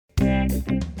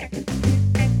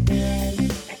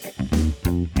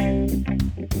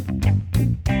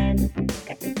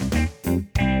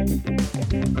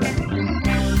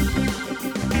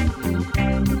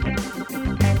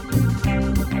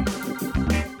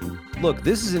Look,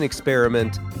 this is an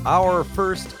experiment. Our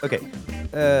first. Okay.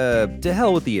 To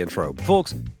hell with the intro.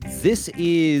 Folks, this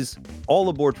is All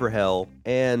Aboard for Hell,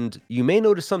 and you may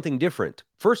notice something different.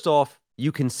 First off,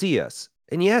 you can see us.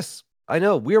 And yes, I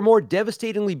know, we're more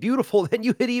devastatingly beautiful than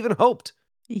you had even hoped.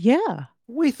 Yeah.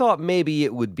 We thought maybe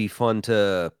it would be fun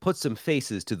to put some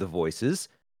faces to the voices.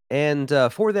 And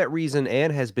for that reason,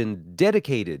 Anne has been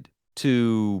dedicated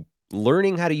to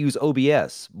learning how to use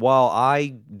OBS while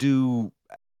I do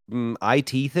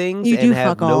IT things You and do have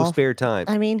fuck no all. spare time.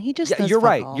 I mean, he just Yeah, does you're fuck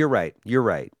right. all. You're right. You're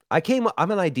right.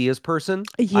 I'm an ideas person.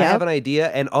 I have Yep. an idea,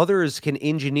 and others can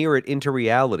engineer it into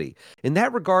reality. In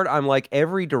that regard, I'm like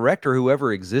every director who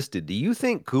ever existed. Do you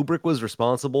think Kubrick was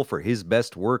responsible for his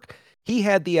best work? He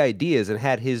had the ideas and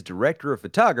had his director of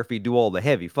photography do all the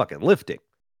heavy fucking lifting.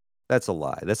 That's a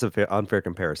lie. That's a unfair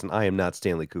comparison. I am not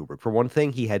Stanley Kubrick. For one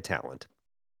thing, he had talent.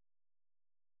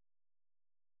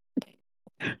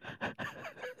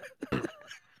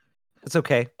 It's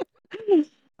okay.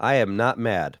 I am not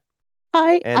mad.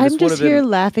 And I'm this would just have here been.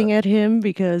 laughing at him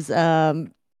because yeah,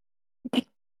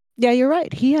 you're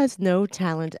right. He has no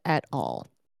talent at all.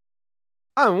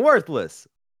 I'm worthless.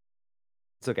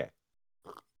 It's okay.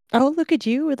 Oh, look at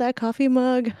you with that coffee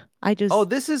mug. I Oh, just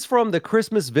this is from the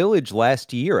Christmas Village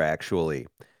last year, actually.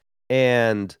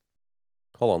 And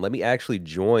hold on, let me actually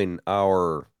join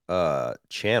our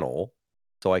channel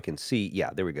so I can see.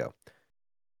 Yeah, there we go.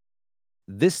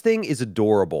 This thing is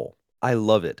adorable. I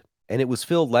love it. And it was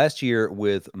filled last year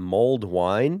with mulled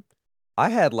wine. I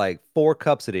had like 4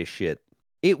 cups of this shit.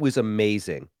 It was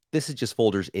amazing. This is just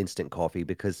Folger's instant coffee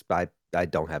because I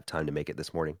don't have time to make it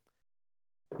this morning.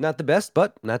 Not the best,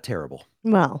 but not terrible.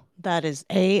 well, that is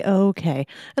a-okay.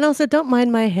 And also don't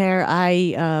mind my hair.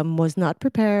 I was not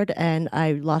prepared and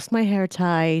I lost my hair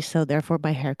tie, so therefore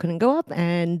my hair couldn't go up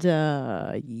and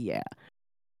yeah.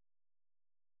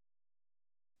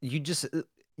 You just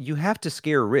you have to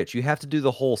scare Rich. You have to do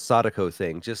the whole Sadako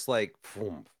thing. Just like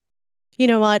phoom. You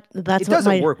know what? That's It what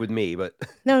doesn't my work with me, but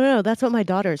no, that's what my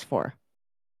daughter's for.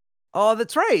 oh,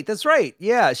 that's right. That's right.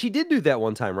 Yeah, she did do that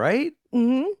one time, right?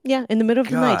 Yeah, in the middle of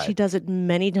the night, she God. does it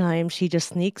many times. She just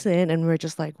sneaks in, and we're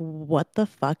just like, "What the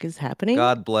fuck is happening?"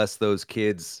 God bless those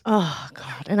kids. Oh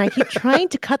God! And I keep trying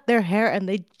to cut their hair, and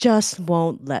they just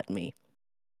won't let me.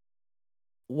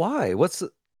 Why? What's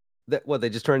that? What, they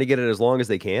just trying to get it as long as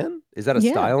they can? Is that a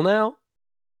Yeah, style now?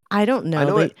 I don't I know.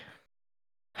 know They, it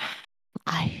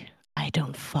I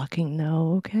don't fucking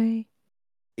know. Okay.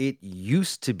 it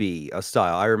used to be a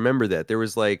style. I remember that. There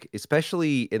was like,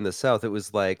 especially in the South, it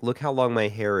was like, look how long my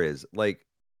hair is. Like,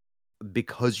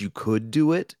 because you could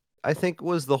do it, I think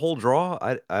was the whole draw.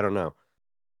 I don't know.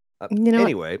 You know what?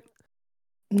 Anyway,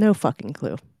 No fucking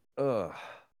clue. ugh.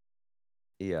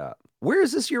 Yeah. Where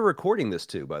is this you're recording this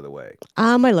to, by the way?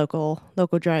 My local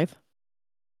drive.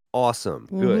 Awesome.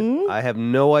 Good. Mm-hmm. I have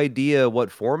no idea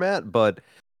what format, but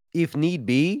if need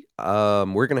be,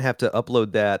 we're gonna have to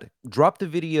upload that. Drop the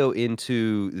video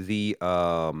into du-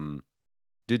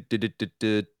 du- du- du-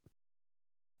 du-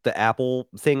 the Apple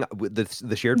thing with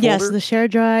the shared Yes, folder. the share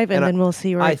drive, And and then we'll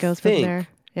see where I it goes from there. think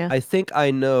Yeah. I think I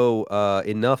know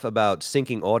enough about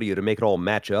syncing audio to make it all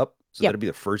match up. So Yep. that'd be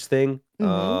the first thing.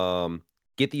 Mm-hmm.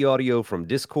 Get the audio from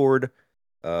Discord,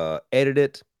 edit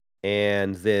it,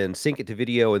 and then sync it to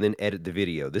video, and then edit the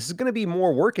video. This is going to be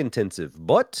more work intensive,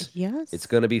 but it's Yes.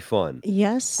 going to be fun.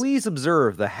 Yes. Please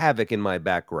observe the havoc in my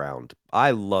background.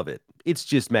 I love it. It's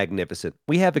just magnificent.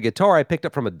 We have a guitar I picked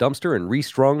up from a dumpster and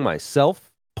restrung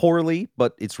myself poorly,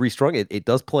 but it's restrung. It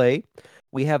does play.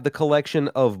 We have the collection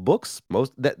of books.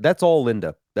 That's all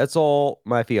Linda. That's all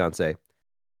my fiance.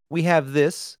 We have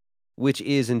this, which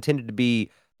is intended to be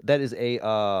that is a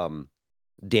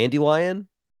dandelion.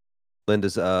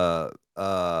 Linda's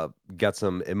got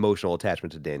some emotional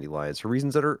attachment to dandelions for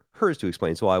reasons that are hers to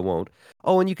explain, so I won't.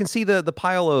 Oh, and you can see the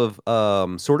pile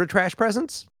of sort of trash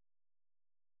presents.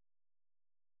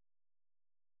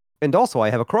 And also I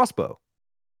have a crossbow.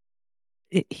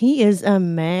 He is a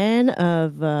man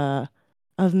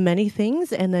of many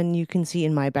things, and then you can see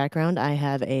in my background I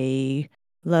have a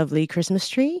lovely Christmas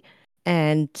tree,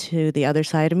 and to the other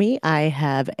side of me I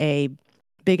have a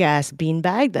big ass bean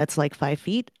bag that's like 5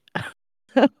 feet.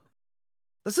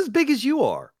 That's as big as you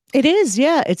are. It is,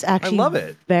 yeah. It's I actually love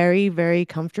it. very, very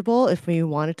comfortable if we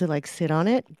wanted to like sit on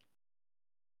it.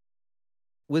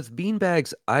 With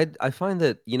beanbags, I find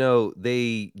that,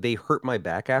 they hurt my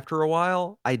back after a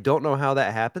while. I don't know how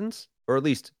that happens, or at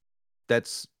least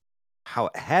that's how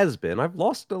it has been. I've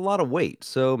lost a lot of weight,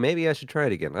 so maybe I should try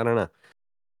it again. I don't know.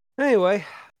 Anyway,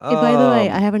 By the way,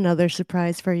 I have another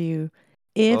surprise for you.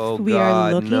 If oh we are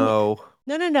God, looking no.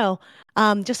 No, no,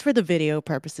 no. Just for the video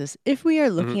purposes. If we are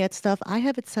Mhm. looking at stuff, I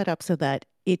have it set up so that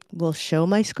it will show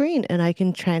my screen and I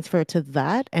can transfer to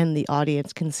that and the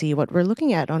audience can see what we're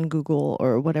looking at on Google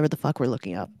or whatever the fuck we're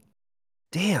looking up.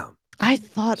 Damn, I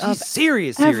thought she's of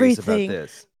serious about everything.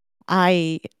 this.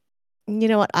 I, you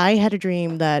know what? I had a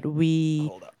dream that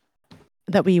Hold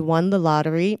up. we won the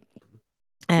lottery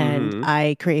and Mm-hmm.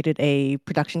 I created a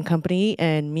production company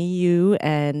and me, you,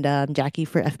 and Jackie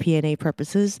for FP&A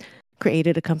purposes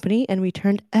created a company and we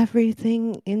turned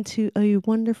everything into a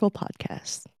wonderful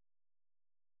podcast.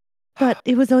 But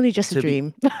it was only just a To be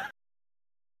dream.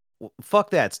 fuck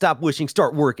that. Stop wishing,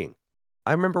 start working.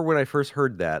 I remember when I first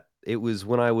heard that. It was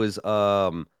when I was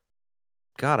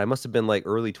God, I must have been like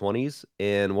early 20s,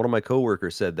 and one of my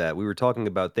coworkers said that. We were talking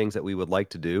about things that we would like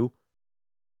to do.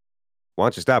 Why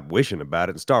don't you stop wishing about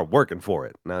it and start working for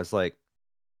it? And I was like,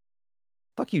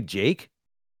 fuck you, Jake.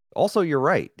 Also, you're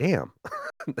right. Damn.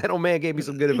 That old man gave me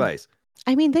some good advice.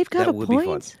 I mean, they've got That a would be fun.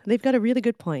 point. They've got a really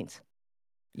good point.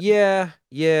 Yeah,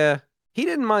 yeah. He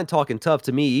didn't mind talking tough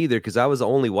to me either because I was the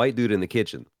only white dude in the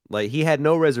kitchen. Like, he had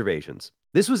no reservations.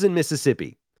 This was in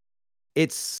Mississippi.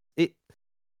 It.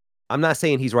 I'm not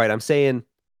saying he's right. I'm saying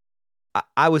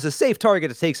I was a safe target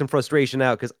to take some frustration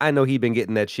out because I know he'd been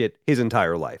getting that shit his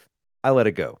entire life. I let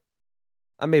it go.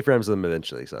 I made friends with him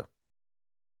eventually, so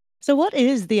So, what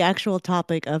is the actual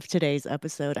topic of today's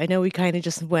episode? I know we kind of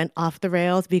just went off the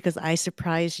rails because I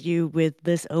surprised you with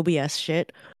this OBS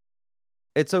shit.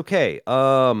 it's okay.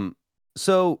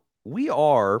 So we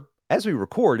are, as we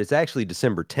record, it's actually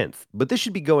December 10th, but this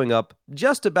should be going up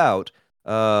just about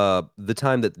the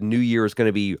time that New Year is going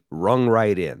to be rung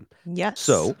right in. Yes.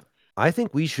 So I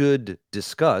think we should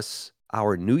discuss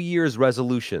our New Year's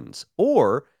resolutions,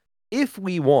 or if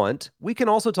we want, we can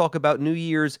also talk about New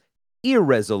Year's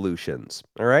irresolutions.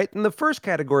 All right. In the first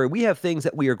category, we have things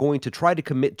that we are going to try to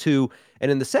commit to, and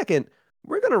in the second,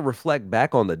 we're going to reflect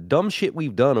back on the dumb shit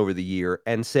we've done over the year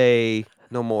and say,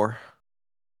 no more.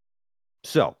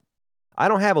 So, I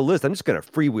don't have a list. I'm just going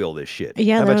to freewheel this shit.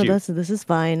 Yeah, How about no, you? this is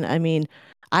fine. I mean,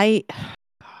 I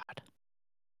God,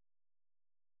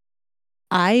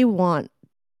 I want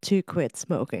to quit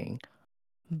smoking,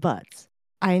 but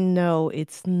I know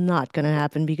it's not going to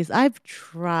happen because I've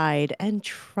tried and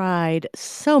tried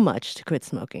so much to quit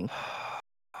smoking.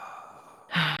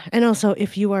 And also,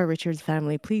 if you are Richard's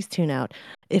family, please tune out.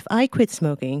 If I quit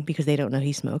smoking because they don't know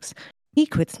he smokes, he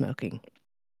quit smoking.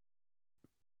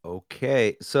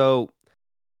 Okay. So,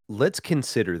 let's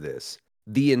consider this.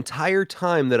 The entire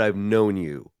time that I've known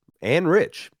you and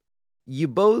Rich, you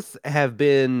both have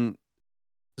been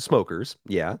smokers.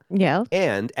 Yeah. Yeah.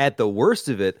 And at the worst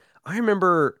of it, I don't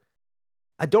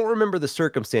remember the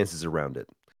circumstances around it,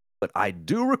 but I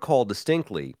do recall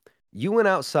distinctly you went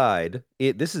outside.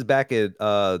 This is back at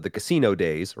the casino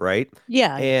days, right?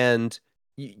 Yeah, yeah. And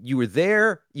you were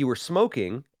there, you were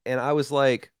smoking, and I was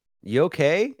like, "You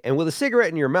okay?" And with a cigarette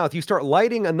in your mouth, you start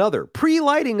lighting another,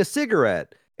 pre-lighting a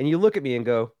cigarette, and you look at me and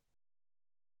go,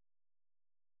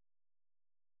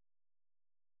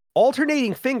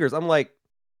 alternating fingers. I'm like,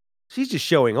 she's just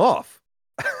showing off.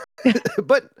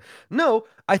 But no,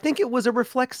 I think it was a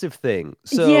reflexive thing.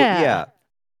 So Yeah. yeah,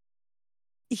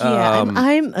 Yeah, um,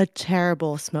 I'm a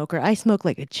terrible smoker. I smoke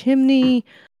like a chimney.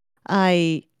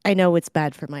 I know it's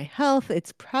bad for my health.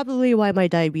 It's probably why my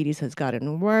diabetes has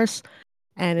gotten worse.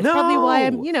 And it's probably why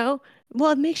I'm, no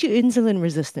well, it makes you insulin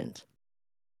resistant,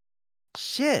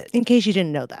 shit. in case you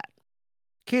didn't know that.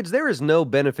 Kids, there is no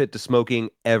benefit to smoking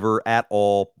ever at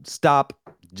all. Stop.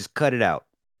 Just cut it out.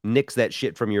 Nix that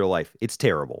shit from your life. It's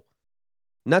terrible.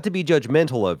 Not to be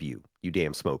judgmental of you, you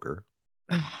damn smoker.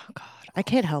 Oh, God, I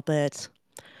can't help it.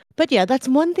 But yeah, that's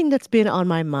one thing that's been on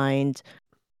my mind.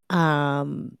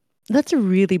 Um, that's a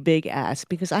really big ask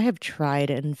because I have tried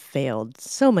and failed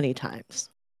so many times.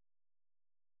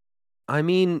 I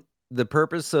mean, the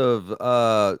purpose of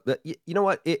you know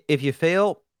what? If you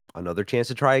fail, another chance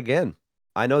to try again.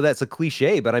 I know that's a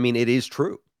cliche, but I mean it is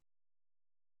true.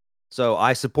 So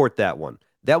I support that one.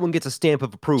 That one gets a stamp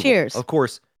of approval. Cheers. Of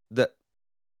course, the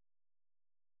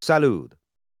salud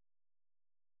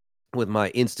with my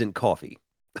instant coffee.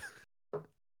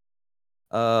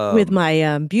 With Um,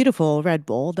 my beautiful Red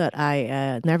Bull that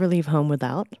I never leave home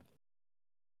without.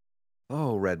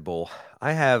 oh, Red Bull.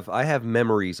 I have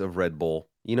memories of Red Bull.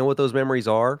 You know what those memories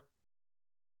are?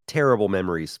 Terrible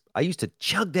memories. I used to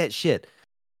chug that shit.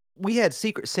 We had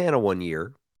Secret Santa one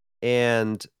year,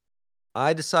 and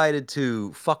I decided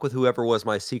to fuck with whoever was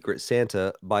my Secret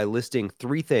Santa by listing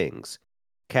three things: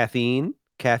 caffeine,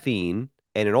 caffeine,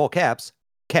 and in all caps,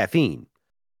 caffeine.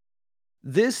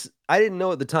 This I didn't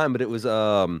know at the time, but it was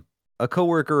a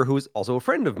coworker who's also a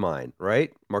friend of mine,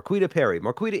 right? Marquita Perry.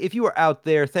 Marquita, if you are out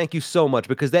there, thank you so much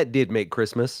because that did make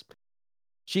Christmas.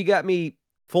 She got me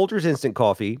Folgers instant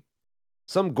coffee,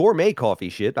 some gourmet coffee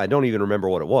shit. I don't even remember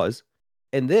what it was.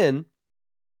 And then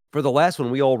for the last one,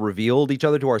 we all revealed each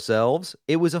other to ourselves.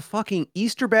 It was a fucking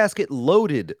Easter basket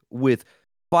loaded with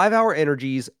 5 hour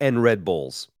energies and Red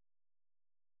Bulls.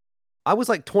 I was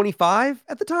like 25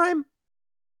 at the time.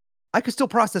 I could still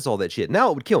process all that shit.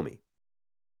 Now it would kill me.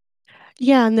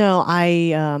 Yeah, no,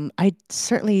 I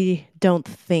certainly don't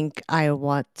think I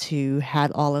want to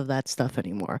have all of that stuff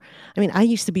anymore. I mean, I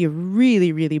used to be a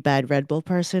really, really bad Red Bull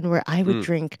person where I would Mm,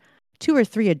 drink two or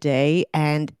three a day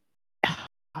and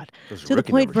God, those are to the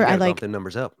rookie point numbers. You where got I to bump like, them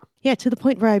numbers up. yeah, to the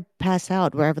point where I pass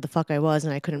out wherever the fuck I was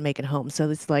and I couldn't make it home. So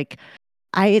it's like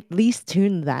I at least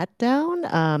tuned that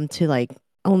down to like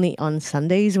only on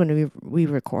Sundays when we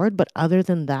record, but other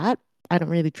than that, I don't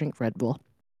really drink Red Bull.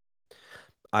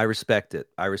 I respect it.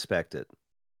 I respect it.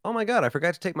 Oh my God, I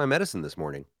forgot to take my medicine this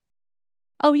morning.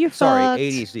 Oh, you're Sorry, fucked.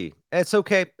 ADHD. It's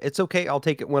okay. It's okay. I'll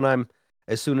take it when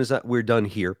as soon as we're done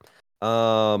here.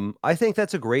 I think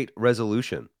that's a great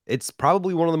resolution. It's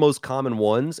probably one of the most common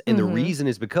ones, and the Mm-hmm. reason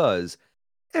is because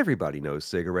everybody knows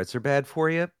cigarettes are bad for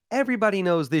you. Everybody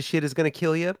knows this shit is going to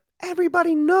kill you.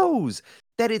 Everybody knows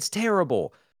that it's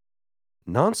terrible.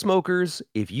 Non-smokers,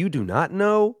 if you do not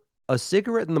know, a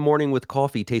cigarette in the morning with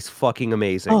coffee tastes fucking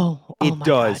amazing. Oh It my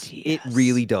God, does. It yes.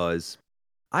 really does.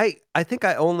 I think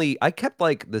I kept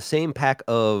like the same pack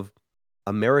of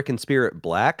American Spirit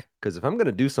Black because if I'm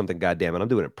gonna do something, goddamn it, I'm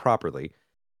doing it properly.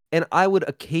 And I would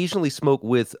occasionally smoke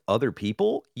with other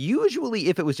people. Usually,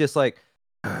 if it was just like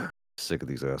sick of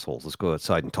these assholes, let's go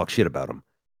outside and talk shit about them.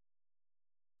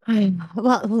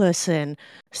 Well, listen,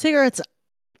 cigarettes,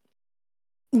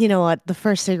 you know what? The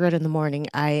first cigarette in the morning,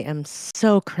 I am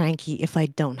so cranky if I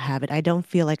don't have it. I don't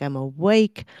feel like I'm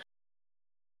awake.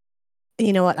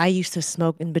 You know what? I used to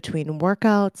smoke in between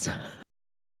workouts.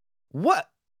 What?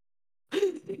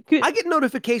 Good. I get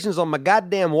notifications on my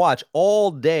goddamn watch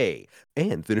all day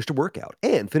and finished a workout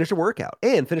and finished a workout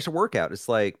and finished a workout. It's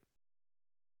like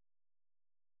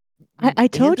I Anne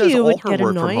told does you it all would her get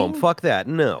work from home. annoying. Fuck that.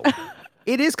 No.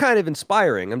 It is kind of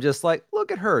inspiring. I'm just like,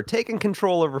 look at her taking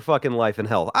control of her fucking life and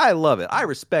health. I love it. I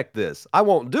respect this. I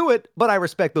won't do it, but I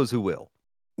respect those who will.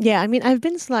 Yeah, I mean, I've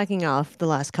been slacking off the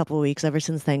last couple of weeks ever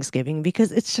since Thanksgiving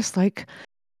because it's just like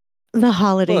the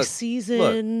holiday Look, look,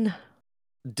 season.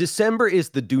 December is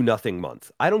the do nothing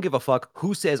month. I don't give a fuck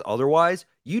who says otherwise.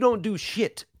 You don't do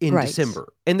shit in Right.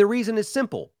 December. And the reason is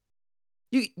simple.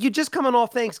 You just coming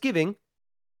off Thanksgiving.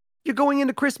 You're going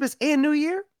into Christmas and New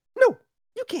Year? No,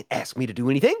 you can't ask me to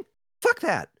do anything. Fuck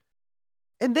that.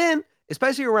 And then,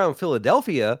 especially around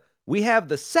Philadelphia, we have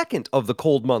the second of the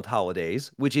cold month holidays,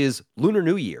 which is Lunar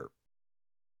New Year.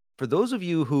 For those of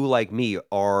you who, like me,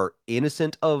 are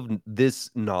innocent of this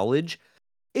knowledge,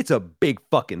 it's a big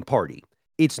fucking party.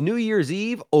 It's New Year's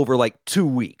Eve over like 2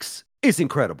 weeks. It's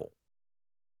incredible.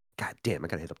 God damn, I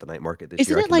gotta hit up the night market this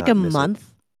year. Isn't I it like a cannot miss it.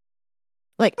 month?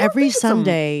 Like I every think it's some.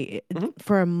 Sunday Mhm.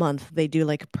 for a month, they do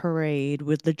like a parade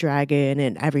with the dragon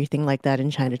and everything like that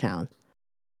in Chinatown.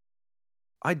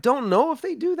 I don't know if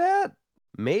they do that.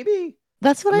 Maybe.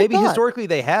 That's what I Maybe thought. historically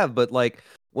they have, but like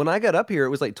when I got up here, it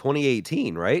was like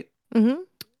 2018, right? Hmm.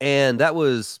 And that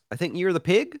was, I think, Year of the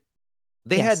Pig.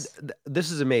 They had, Yes.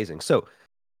 this is amazing. So,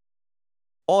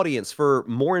 audience, for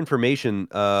more information,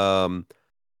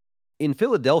 in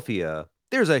Philadelphia,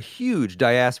 there's a huge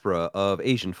diaspora of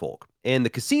Asian folk, and the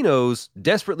casinos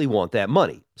desperately want that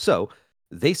money. So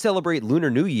they celebrate Lunar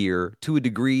New Year to a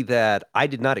degree that I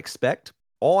did not expect.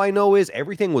 All I know is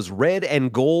everything was red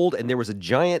and gold, and there was a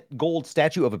giant gold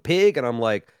statue of a pig, and I'm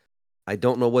like, I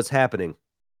don't know what's happening,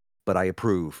 but I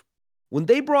approve. When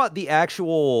they brought the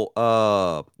actual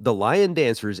the lion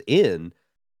dancers in,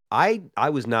 I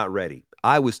was not ready.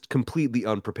 I was completely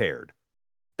unprepared.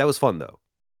 That was fun though.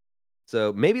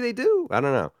 So maybe they do. I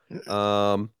don't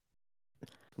know.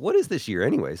 What is this year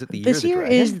anyway? Is it the year of This the year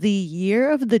is dragon? the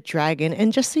year of the dragon.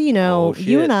 And just so you Oh know,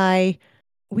 you and shit. I,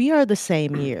 we are the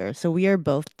same year. So we are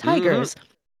both Mm-hmm. tigers.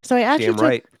 So I actually Damn took,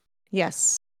 right.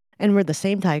 yes, and we're the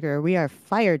same tiger. We are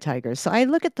fire tigers. So I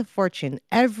look at the fortune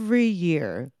every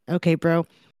year. Okay, bro.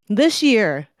 This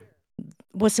year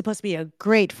was supposed to be a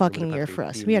great fucking year for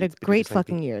us. We had a great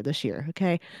fucking year this year.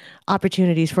 Okay.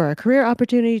 Opportunities for our career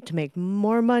opportunity to make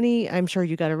more money. I'm sure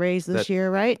you got a raise this That year,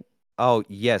 right? oh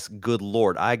yes, good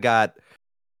lord. I got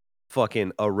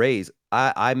fucking a raise.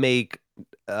 I make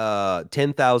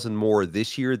 10,000 more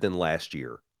this year than last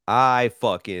year. I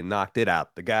fucking knocked it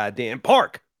out the goddamn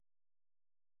park.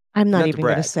 I'm not Not to even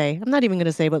going to brag. say. I'm not even going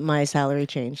to say what my salary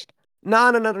changed.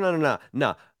 No, no, no, no, no, no,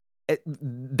 no.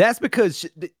 That's because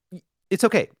it's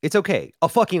okay. It's okay. A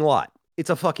fucking lot. It's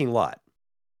a fucking lot,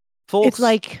 It's folks.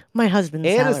 like my husband's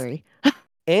Anne is salary,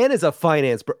 Anne is a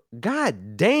finance bro.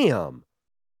 God damn.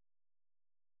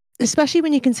 especially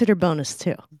when you consider bonus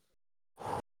too.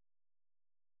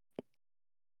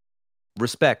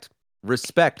 Respect.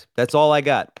 Respect. That's all I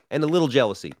got. And a little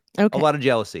jealousy. A Okay. lot of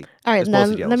jealousy. All right. It's Now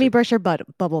mostly let me jealousy. burst your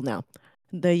bubble now.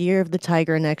 The year of the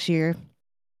tiger next year.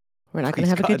 We're not going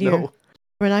to Please, have a good God, year. no.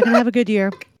 We're not going to have a good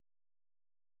year.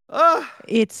 Ah,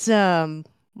 It's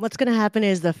what's going to happen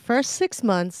is the first 6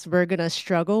 months we're going to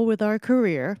struggle with our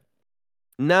career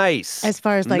nice. as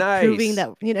far as like proving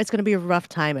Nice. that it's going to be a rough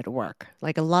time at work.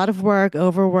 Like a lot of work,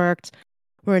 overworked.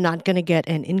 We're not going to get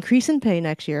an increase in pay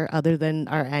next year other than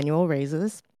our annual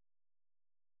raises.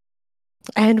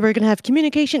 And we're going to have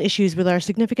communication issues with our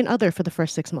significant other for the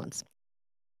first 6 months.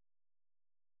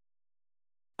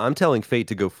 I'm telling fate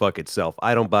to go fuck itself.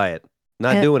 I don't buy it.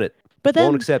 Not And, doing it. but Won't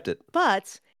then accept it.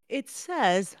 but it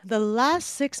says the last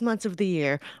 6 months of the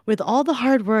year with all the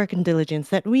hard work and diligence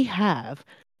that we have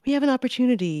an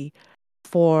opportunity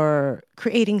for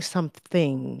creating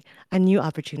something, a new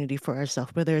opportunity for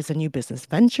ourselves, whether it's a new business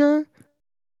venture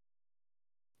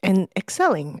and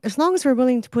excelling, as long as we're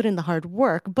willing to put in the hard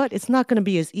work, but it's not going to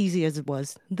be as easy as it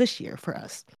was this year for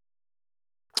us.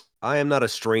 I am not a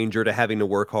stranger to having to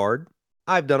work hard.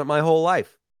 I've done it my whole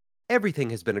life. Everything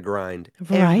has been a grind.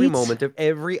 Every Right? moment of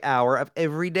every hour of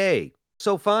every day.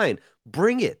 So fine.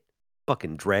 Bring it.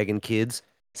 Fucking dragon kids.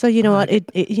 So you know Ah,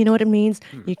 what you know what it means?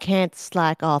 hmm. You can't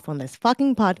slack off on this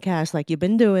fucking podcast like you've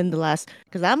been doing the last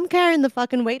cuz I'm carrying the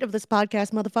fucking weight of this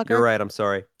podcast, You're motherfucker. right. I'm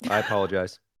sorry. I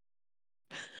apologize.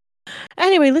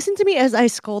 Anyway, listen to me as I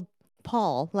scold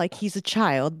Paul like he's a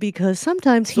child because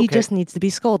sometimes It's he okay. just needs to be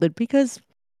scolded because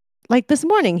like this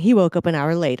morning he woke up an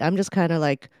hour late. I'm just kind of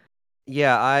like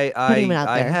Yeah, putting him out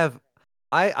I there. have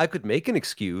I could make an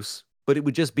excuse, but it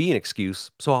would just be an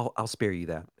excuse. So I'll spare you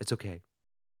that. It's okay.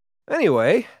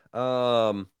 Anyway,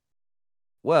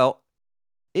 well,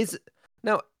 is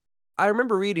now I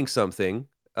remember reading something.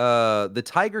 The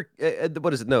tiger,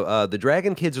 what is it? No, the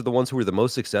dragon kids are the ones who are the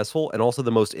most successful and also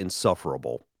the most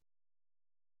insufferable.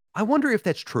 I wonder if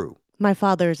that's true. My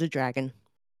father is a dragon.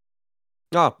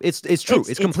 Ah, it's true. It's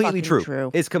It's completely fucking true.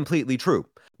 true. It's completely true.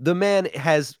 The man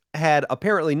has had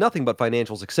apparently nothing but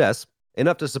financial success,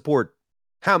 enough to support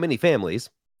how many families?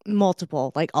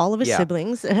 Multiple, like all of his Yeah.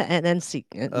 siblings and then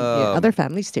other Um,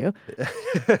 families too.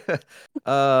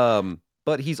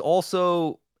 but he's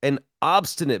also an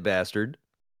obstinate bastard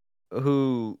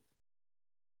who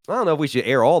I don't know if we should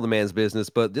air all the man's business,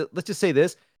 but let's just say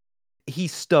this.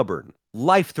 He's stubborn,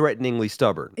 life-threateningly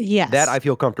stubborn. That Yes, I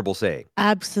feel comfortable saying.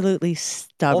 absolutely Old man,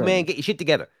 stubborn. get your shit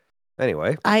together.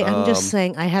 Anyway, I'm just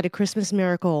saying, I had a Christmas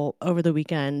miracle over the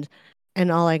weekend,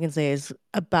 and all I can say is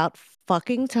about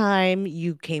fucking time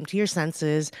you came to your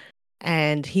senses,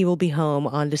 and he will be home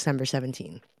on December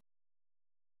 17th.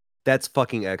 that's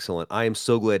fucking excellent. I am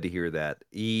so glad to hear that.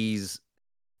 He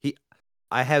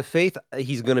I have faith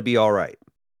he's going to be all right.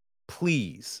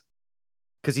 Please.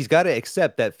 Cuz he's got to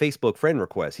accept that Facebook friend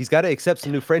request. He's got to accept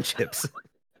some new friendships.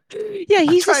 Yeah,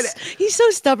 I tried to he's so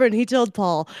stubborn. He told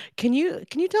Paul, can you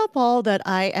tell Paul that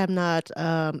I am not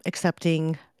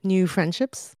accepting new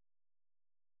friendships?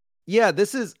 Yeah,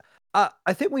 this is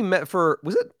I think we met for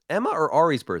was it Emma or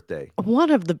Ari's birthday? One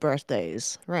of the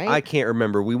birthdays, right? I can't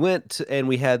remember. We went and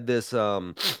we had this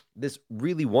this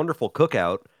really wonderful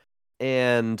cookout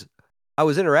and I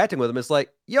was interacting with him. It's like,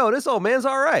 yo, this old man's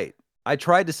all right. I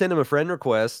tried to send him a friend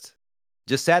request,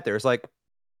 just sat there. It's like,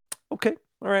 okay,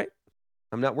 all right.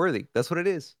 I'm not worthy. That's what it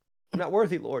is. I'm not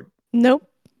worthy, Lord. Nope,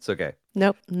 It's okay.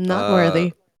 nope, not Uh,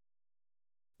 worthy.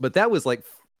 but that was like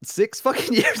 6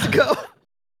 fucking years ago.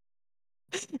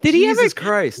 Did Jesus he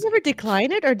Christ. ever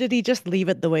decline it, or did he just leave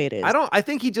it the way it is? I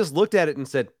think he just looked at it and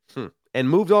said, and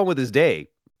moved on with his day.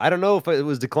 I don't know if it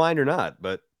was declined or not,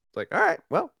 but it's like, all right,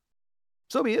 well,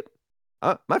 so be it.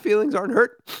 My feelings aren't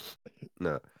hurt.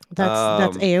 No.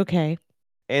 That's Um, a-okay.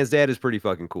 and his dad is pretty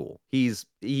fucking cool. He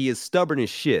is stubborn as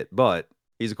shit, but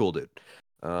he's a cool dude.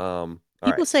 All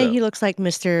People right, say so he looks like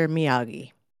Mr.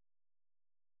 Miyagi.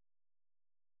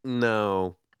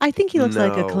 no, I think he looks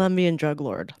like a no. Colombian drug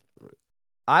lord.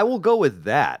 I will go with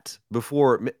that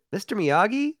before Mr.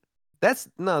 Miyagi. That's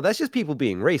no, that's just people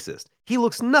being racist. He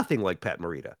looks nothing like Pat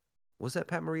Morita. Was that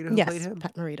Pat Morita who played Yes, him?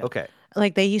 Pat Morita. Okay,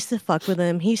 Like they used to fuck with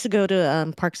him. He used to go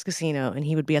to Parks Casino, and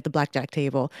he would be at the blackjack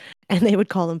table, and they would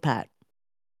call him Pat.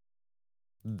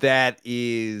 that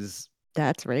is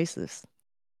That's racist.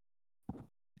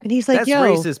 And he's like, that's "Yo,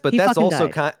 racist, but he that's fucking also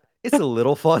died." kind. It's a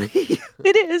little funny.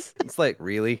 It is. It's like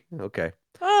really okay,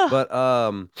 Ah, but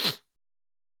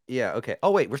Yeah, okay.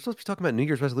 Oh wait, we're supposed to be talking about New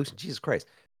Year's resolution. Jesus Christ.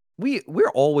 We're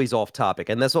always off topic,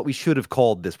 and that's what we should have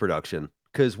called this production,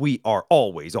 because we are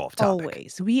always off topic.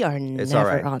 Always. We are It's all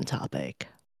never right. on topic.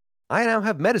 I now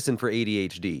have medicine for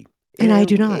ADHD, And I and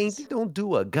do we not. ain't don't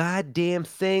do a goddamn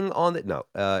thing on it. No,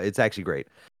 it's actually great.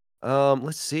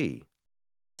 Let's see.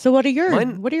 So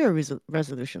Mine. what are your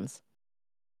resolutions?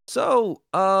 So,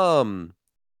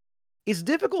 it's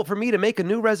difficult for me to make a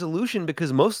new resolution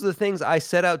because most of the things I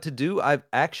set out to do, I've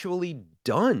actually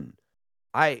done.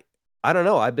 I I don't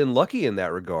know. I've been lucky in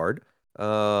that regard.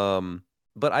 Um,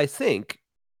 but I think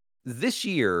this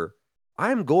year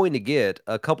I'm going to get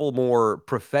a couple more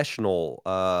professional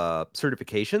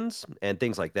certifications and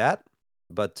things like that.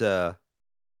 But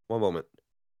one moment.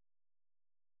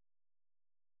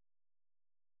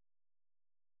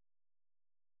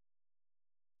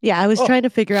 Yeah, I was Oh, trying to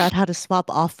figure out how to swap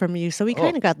off from you, so we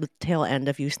kind oh, of got the tail end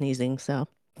of you sneezing, so.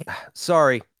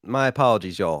 sorry. My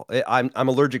apologies, y'all. I'm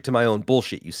allergic to my own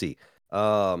bullshit, you see.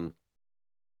 Um,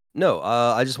 no,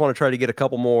 I just want to try to get a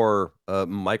couple more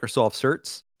Microsoft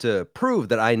certs to prove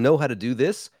that I know how to do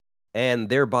this and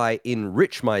thereby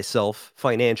enrich myself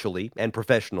financially and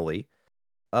professionally.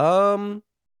 Um,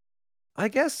 I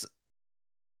guess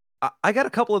I got a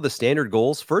couple of the standard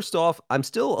goals. First off, I'm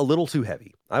still a little too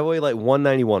heavy. I weigh like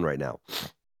 191 right now.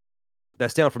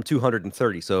 That's down from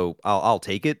 230, so I'll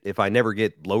take it. If I never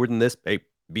get lower than this, hey,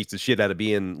 beats the shit out of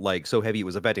being like so heavy it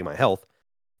was affecting my health.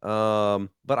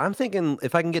 But I'm thinking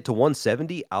if I can get to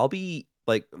 170, I'll be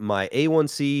like my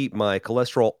A1C, my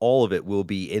cholesterol, all of it will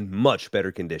be in much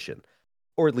better condition,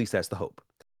 or at least that's the hope.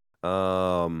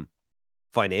 Um,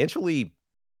 Financially,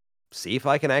 see if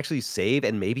I can actually save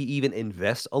and maybe even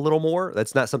invest a little more.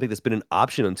 That's not something that's been an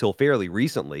option until fairly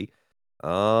recently.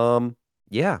 Um,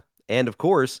 yeah, and of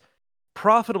course,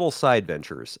 profitable side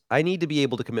ventures. I need to be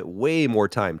able to commit way more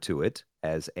time to it,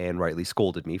 as Anne rightly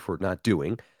scolded me for not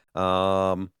doing.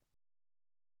 Um,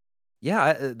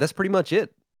 yeah, that's pretty much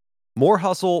it. More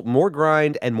hustle, more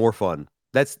grind, and more fun.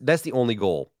 That's the only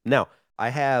goal. Now, I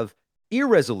have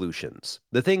irresolutions,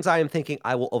 the things I am thinking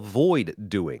I will avoid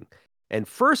doing. And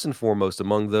first and foremost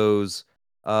among those,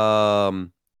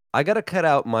 um, I got to cut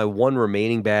out my one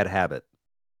remaining bad habit.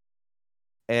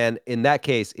 And in that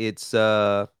case, it's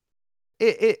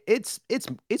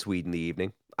weed in the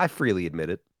evening. I freely admit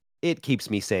it. It keeps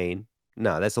me sane.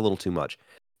 No, that's a little too much.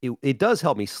 It does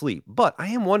help me sleep, but I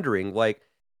am wondering, like,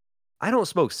 I don't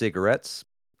smoke cigarettes.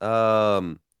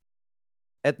 Um,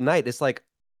 at night, it's like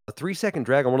a 3 second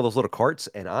drag on one of those little carts,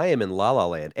 and I am in La La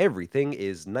Land. Everything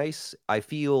is nice. I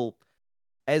feel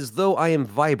as though I am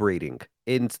vibrating.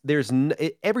 And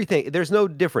everything, there's no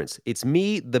difference. It's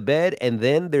me, the bed, and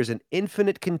then there's an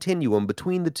infinite continuum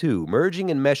between the two,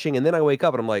 merging and meshing. And then I wake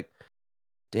up and I'm like,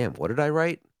 damn, what did I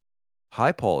write?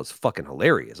 Hi, Paul is fucking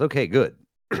hilarious. Okay, good.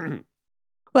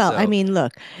 Well, I So, mean,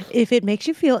 look, if it makes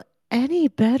you feel any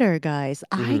better, guys,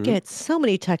 I mhm, get so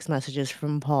many text messages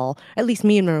from Paul. At least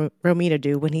me and Romita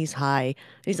do when he's high.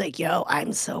 He's like, yo,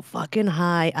 I'm so fucking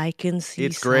high. I can see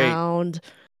it's great. sound.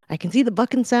 I can see the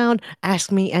bucking sound.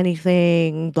 Ask me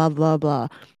anything, blah, blah, blah.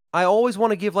 I always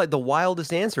want to give like the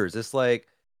wildest answers. It's like,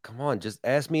 come on, just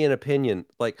ask me an opinion.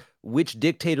 Like, which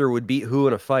dictator would beat who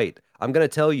in a fight? I'm gonna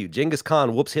tell you, Genghis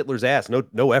Khan whoops Hitler's ass.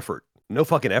 No effort. No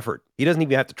fucking effort. He doesn't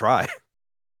even have to try.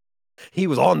 He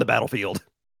was on the battlefield.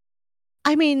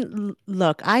 I mean,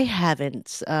 look, I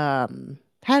haven't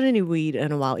had any weed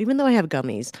in a while, even though I have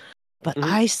gummies. But Hmm.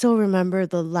 I still remember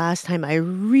the last time I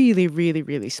really, really,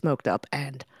 really smoked up,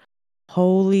 and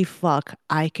holy fuck,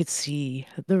 I could see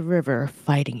the river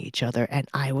fighting each other, and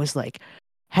I was like,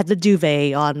 had the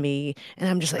duvet on me, and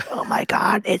I'm just like, oh my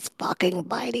god, it's fucking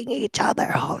biting each other.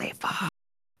 Holy fuck.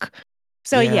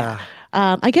 So yeah,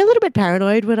 Yeah, I get a little bit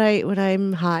paranoid when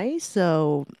I'm high.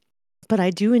 So, but I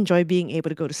do enjoy being able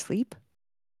to go to sleep.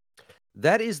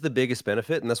 that is the biggest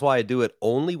benefit, and that's why I do it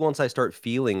only once I start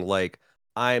feeling like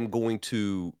I'm going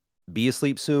to be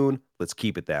asleep soon. Let's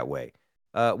keep it that way.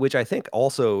 Which I think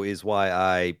also is why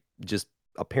I just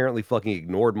apparently fucking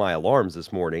ignored my alarms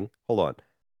this morning. Hold on.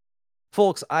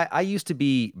 Folks, I used to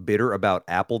be bitter about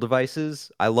Apple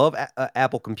devices. I love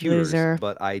Apple computers, Loser.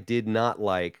 but I did not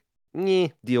like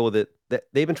deal with it.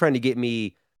 They've been trying to get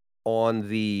me on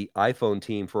the iPhone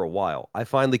team for a while. I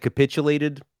finally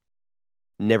capitulated,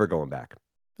 never going back.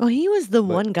 Well, he was the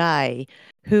But one guy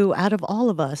who, out of all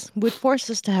of us, would force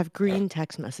us to have green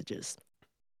text messages.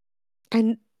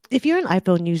 And if you're an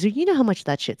iPhone user, you know how much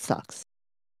that shit sucks.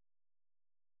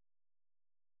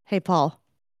 Hey, Paul.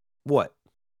 what?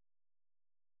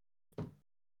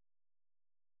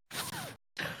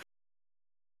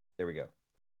 There we go.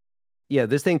 Yeah,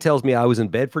 this thing tells me I was in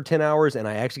bed for 10 hours and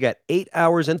I actually got 8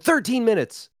 hours and 13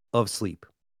 minutes. of sleep.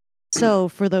 So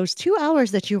for those 2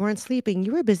 hours that you weren't sleeping,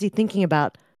 you were busy thinking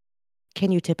about,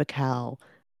 can you tip a cow?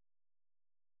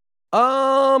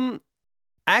 Um,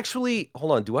 actually,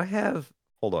 hold on. Do I have?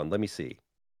 Hold on. Let me see.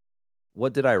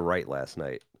 What did I write last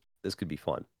night? This could be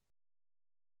fun.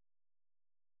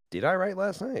 Did I write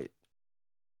last night?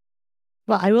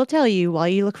 Well, I will tell you while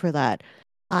you look for that,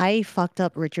 I fucked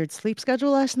up Richard's sleep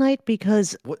schedule last night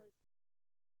because What?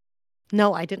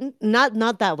 no, I didn't.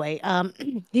 Not that way.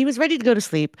 He was ready to go to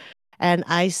sleep, and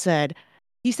he said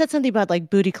something about like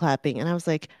booty clapping, and I was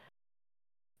like,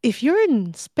 if you're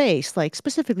in space, like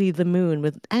specifically the moon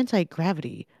with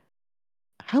anti-gravity,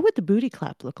 how would the booty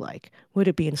clap look like? Would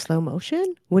it be in slow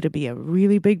motion? Would it be a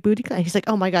really big booty clap? He's like,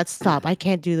 oh my God, stop. I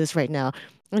can't do this right now.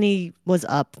 And he was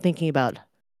up thinking about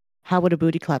how would a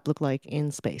booty clap look like in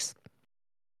space?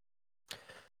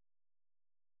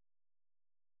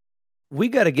 We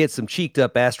got to get some cheeked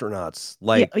up astronauts Yeah,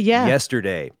 like yeah,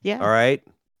 yesterday. yeah. All right.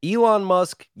 Elon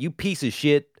Musk, you piece of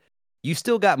shit. You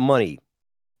still got money.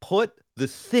 Put the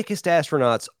thickest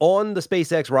astronauts on the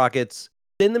SpaceX rockets,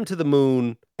 send them to the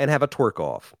moon, and have a twerk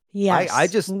off. I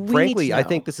Yes, just, we need to frankly, I know.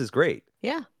 think this is great.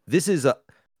 Yeah, This is a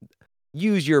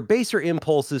use your baser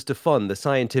impulses to fund the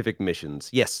scientific missions.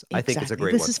 Yes, I think it's a exactly.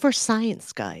 great This one. is for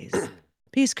science, guys.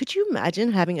 Because could you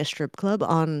imagine having a strip club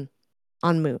on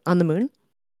the moon?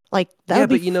 Like that Yeah, would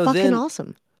be but fucking then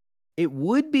awesome. it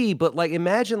would be, but like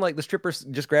imagine like the stripper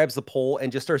just grabs the pole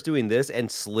and just starts doing this and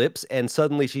slips, and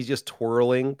suddenly she's just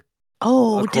twirling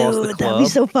Oh, across the dude, that'd be club.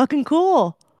 so fucking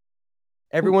cool.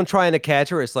 Everyone trying to catch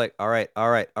her. It's like, all right, all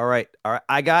right, all right, all right.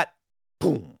 I got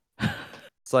boom.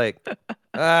 It's like,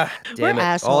 We're damn it.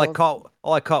 assholes.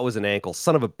 All I caught was an ankle.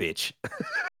 Son of a bitch.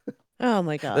 Oh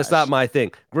my That's not gosh. my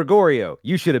thing. Gregorio,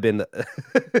 you should have been No,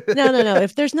 no, no. the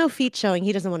If there's no feet showing,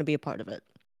 he doesn't want to be a part of it.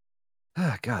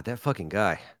 God, that fucking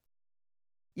guy.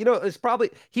 It's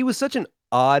probably he was such an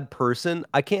odd person.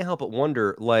 I can't help but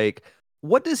wonder, like,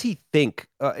 what does he think?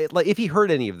 Like, if he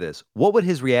heard any of this, what would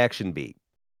his reaction be?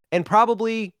 And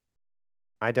probably,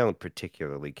 I don't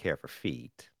particularly care for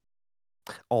feet.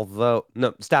 Although,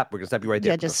 no, stop. We're gonna stop you right there.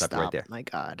 Yeah, We're gonna just stop you right stop. there. My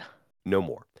God. No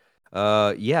more.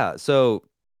 Yeah. So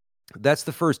that's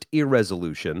the first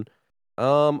irresolution.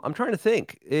 I'm trying to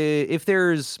think if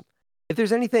there's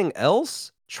anything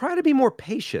else. Try to be more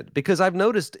patient because I've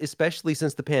noticed, especially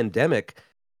since the pandemic,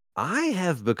 I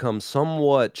have become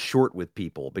somewhat short with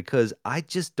people because I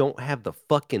just don't have the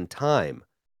fucking time.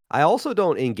 I also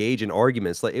don't engage in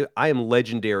arguments. Like I am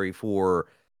legendary for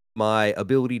my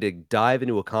ability to dive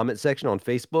into a comment section on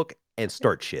Facebook and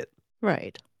start shit.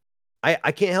 Right.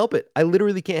 I can't help it. I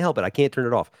literally can't help it. I can't turn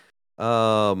it off.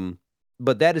 Um,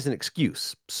 but that is an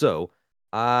excuse. So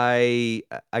I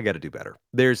got to do better.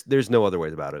 There's no other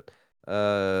ways about it.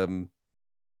 Um,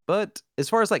 but as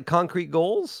far as like concrete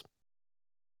goals,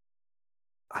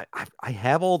 I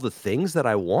have all the things that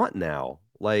I want now.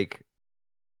 Like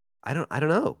I don't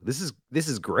know. This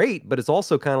is great, but it's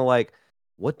also kind of like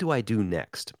what do I do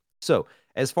next? So,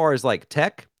 as far as like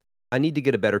tech, I need to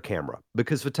get a better camera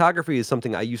because photography is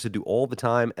something I used to do all the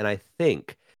time and I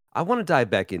think I want to dive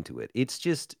back into it. It's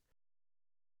just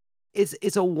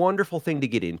it's a wonderful thing to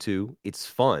get into. It's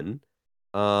fun.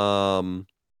 Um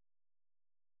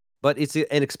but it's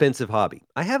an expensive hobby.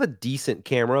 I have a decent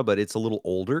camera, but it's a little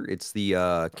older. It's the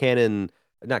Canon,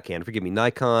 not Canon, forgive me,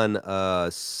 Nikon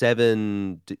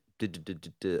 7.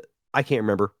 I can't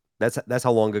remember. That's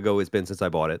how long ago it's been since I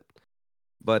bought it.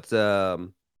 But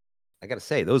I gotta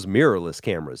say, those mirrorless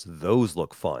cameras, those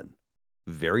look fun.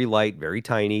 Very light, very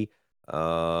tiny,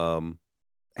 um,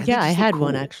 and they Yeah, I just look had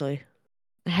one cool. actually.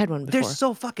 I had one They're before.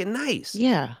 so fucking nice.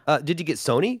 Yeah. Did you get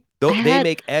Sony? I Though they had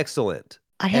make excellent,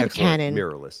 I had a excellent Canon.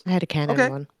 mirrorless. I had a Canon Okay.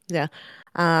 one. Yeah.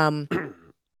 Um,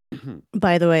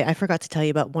 by the way, I forgot to tell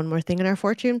you about one more thing in our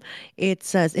fortune. It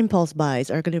says impulse buys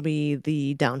are going to be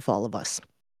the downfall of us.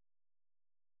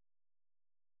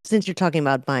 Since you're talking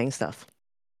about buying stuff.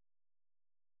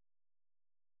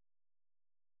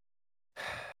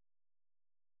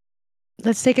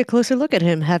 Let's take a closer look at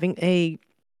him having a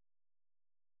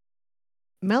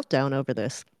meltdown over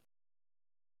this.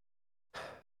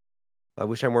 I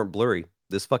wish I weren't blurry.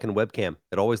 This fucking webcam,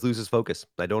 it always loses focus.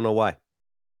 I don't know why.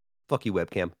 Fuck you,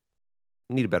 webcam.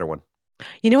 I need a better one.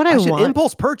 You know what I I should want?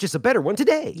 impulse purchase a better one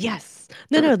today. Yes.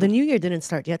 No, no, the new year didn't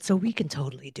start yet, so we can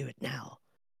totally do it now.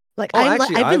 Like Oh,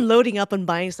 actually, I've I been loading up and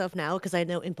buying stuff now because I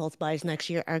know impulse buys next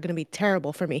year are going to be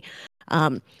terrible for me.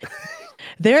 Um,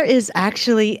 there is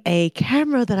actually a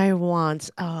camera that I want.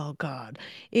 Oh God,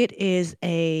 it is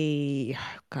a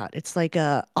God. It's like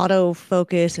a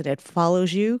autofocus and it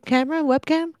follows you camera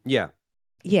webcam. yeah.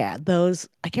 Yeah, those.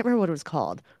 I can't remember what it was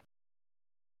called.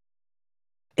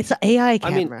 It's an AI I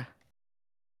mean, camera.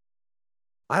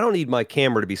 I don't need my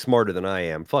camera to be smarter than I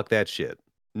am. Fuck that shit.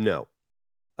 No.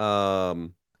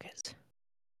 Um, Yes.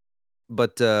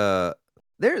 but there's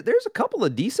a couple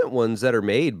of decent ones that are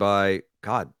made by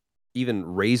God, even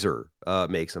Razer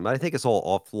makes them. I think it's all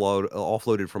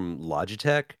offloaded from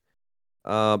Logitech.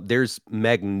 There's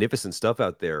magnificent stuff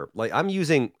out there. Like I'm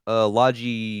using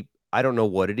Logi, I don't know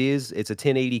what it is. It's a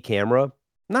 1080 camera.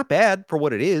 Not bad for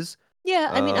what it is. Yeah,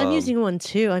 I mean, I'm Um, using one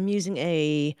too. I'm using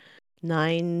a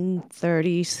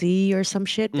 930C or some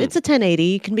shit. mm, It's a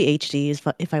 1080. It can be HD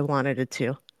if I wanted it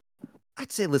to.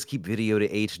 I'd say let's keep video to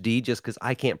HD just because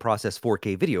I can't process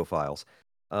 4K video files.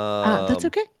 That's Um,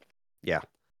 okay. yeah,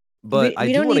 but I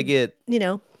We do don't want to need,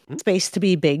 get. Hmm? space to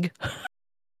be big.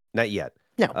 Not yet.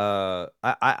 No.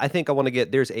 I think I want to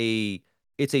get.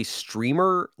 It's a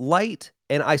streamer light,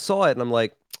 and I saw it, and I'm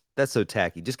like, that's so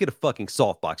tacky. Just get a fucking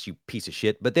softbox, you piece of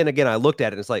shit. But then again, I looked at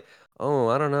it, and it's like, oh,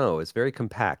 I don't know. It's very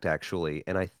compact actually,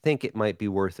 and I think it might be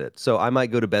worth it. So I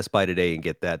might go to Best Buy today and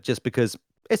get that, just because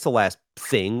it's the last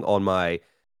thing on my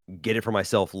get it for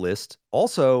myself list.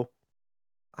 Also,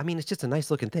 I mean, it's just a nice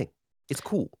looking thing. It's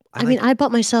cool. I I mean, like it. I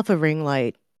bought myself a ring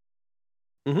light.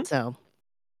 Hmm. So,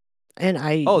 and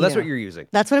Oh, that's what you're using.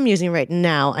 that's what I'm using right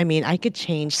now. I mean, I could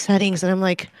change settings and I'm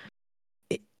like,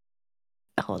 it,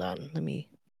 hold on,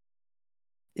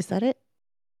 is that it?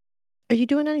 Are you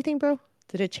doing anything, bro?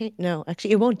 Did it change? No,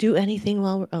 actually, it won't do anything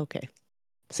while we're okay.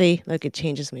 See, look, it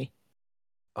changes me.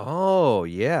 Oh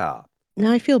yeah.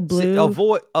 Now I feel See,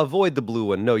 blue. avoid the blue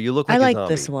one. No, you look I like a like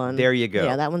this zombie. one. There you Yeah,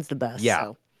 go. that one's the best. Yeah.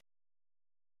 So,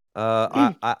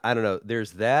 I don't know.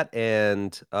 There's that,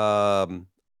 and I'm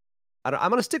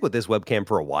gonna stick with this webcam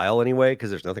for a while anyway, because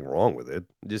there's nothing wrong with it.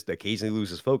 Just occasionally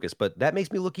loses focus, but that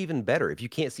makes me look even better. If you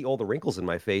can't see all the wrinkles in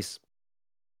my face,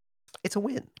 it's a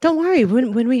win. don't worry.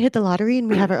 When we hit the lottery and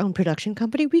we have our own production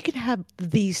company, we can have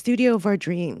the studio of our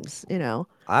dreams.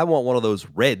 I want one of those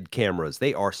red cameras.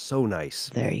 They are so nice.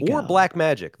 There you Or go. Black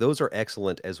Magic. Those are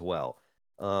excellent as well.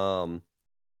 Um,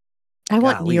 I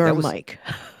want Golly, your that was mic.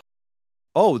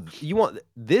 Oh, you want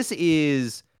this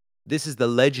is the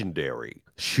legendary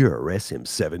Shure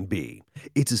SM7B.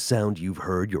 It's a sound you've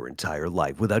heard your entire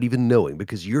life without even knowing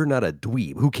because you're not a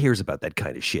dweeb who cares about that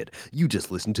kind of shit. You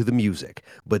just listen to the music.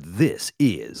 But this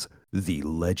is the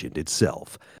legend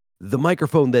itself. The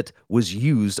microphone that was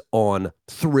used on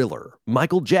Thriller.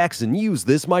 Michael Jackson used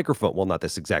this microphone. Well, not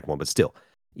this exact one, but still.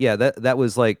 Yeah, that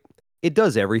was like it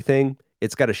does everything.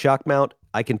 It's got a shock mount.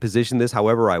 I can position this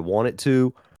however I want it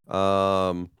to.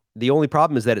 The only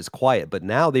problem is that it's quiet, but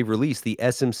now they've released the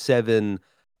SM7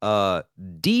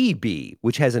 DB,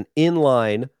 which has an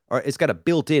inline, or it's got a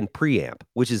built-in preamp,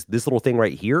 which is this little thing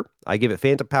right here. I give it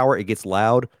phantom power, it gets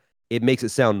loud, it makes it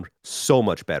sound so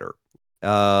much better.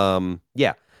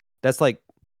 Yeah, that's like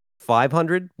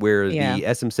 500, where Yeah. the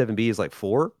SM7B is like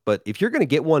 4. But if you're gonna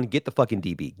get one, get the fucking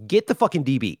DB. Get the fucking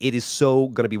DB. It is so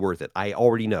gonna be worth it. I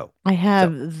already know. I So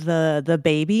have the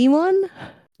baby one.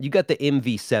 you got the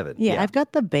MV7, Yeah, yeah. I've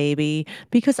got the baby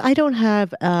because I don't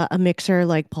have a mixer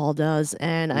like Paul does,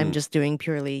 and I'm Mm. just doing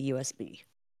purely USB.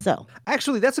 So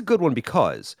Actually, that's a good one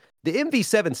because the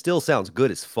MV7 still sounds good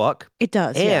as fuck, it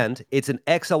does, yeah. and it's an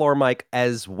XLR mic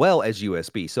as well as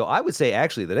USB. So I would say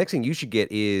actually the next thing you should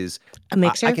get is A I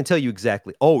mixer? can tell you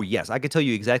exactly. Oh yes, I can tell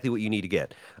you exactly what you need to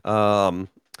get. Um,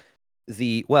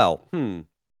 the well,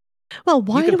 Well, you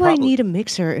why can do I probably need a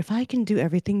mixer if I can do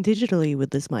everything digitally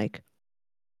with this mic?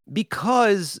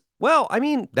 because well, I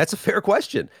mean that's a fair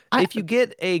question. I If you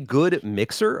get a good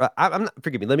mixer, I'm not.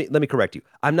 Forgive me. Let me correct you.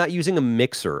 I'm not using a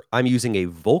mixer. I'm using a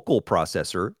vocal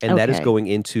processor, and that is okay. going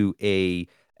into a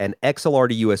an XLR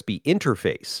to USB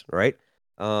interface. Right.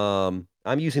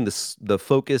 I'm using the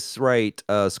Focusrite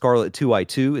Scarlett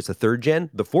 2i2. It's a third gen.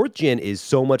 The fourth gen is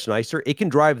so much nicer. It can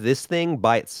drive this thing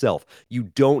by itself. You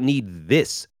don't need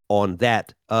this on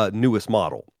that newest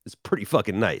model. It's pretty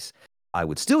fucking nice. I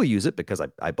would still use it because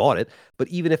I bought it, but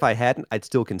even if I hadn't, I'd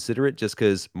still consider it just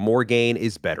because more gain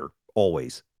is better,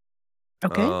 always.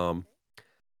 Okay. Um,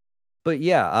 but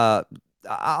yeah,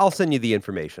 I'll send you the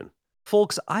information.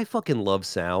 Folks, I fucking love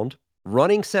sound.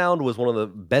 Running sound was one of the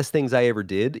best things I ever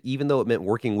did, even though it meant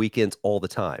working weekends all the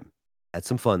time. Had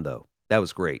some fun though. That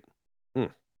was great. Mm.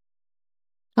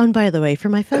 Oh, and by the way, for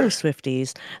my fellow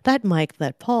Swifties, that mic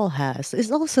that Paul has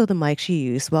is also the mic she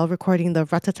used while recording the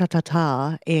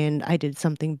Ratatatata in I Did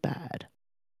Something Bad.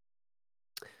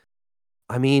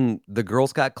 I mean, the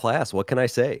girl's got class. What can I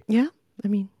say? Yeah, I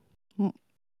mean, w-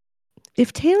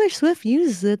 if Taylor Swift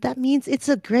uses it, that means it's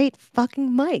a great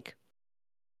fucking mic.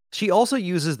 She also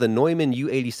uses the Neumann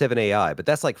U87AI, but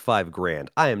that's like 5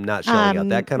 grand. I am not shelling out Um,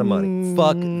 that kind of money.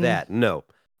 Fuck mm, that. No,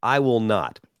 I will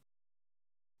not.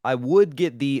 I would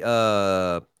get the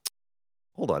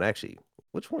hold on, actually.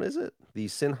 Which one is it? The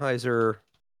Sennheiser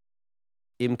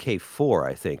MK4,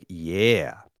 I think.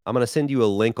 Yeah. I'm gonna send you a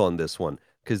link on this one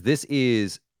because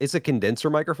it's a condenser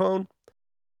microphone.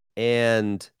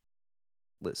 And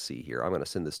let's see here. I'm gonna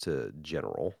send this to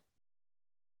general.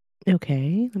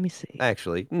 Okay, let me see.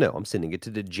 Actually, no, I'm sending it to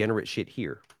degenerate shit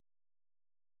here.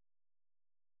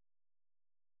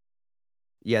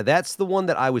 Yeah, that's the one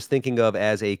that I was thinking of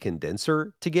as a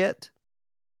condenser to get.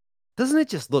 Doesn't it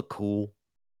just look cool?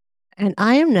 And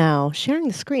I am now sharing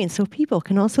the screen so people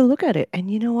can also look at it. And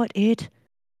you know what? It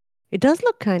does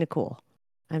look kind of cool.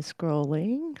 I'm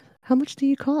scrolling. How much do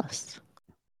you cost?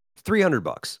 300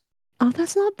 bucks. Oh,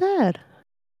 that's not bad.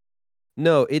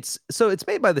 No, it's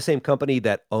made by the same company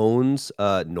that owns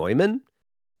Neumann.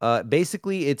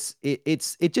 Basically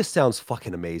it just sounds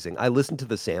fucking amazing. I listen to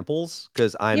the samples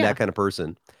because I'm Yeah. that kind of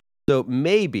person. So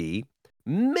maybe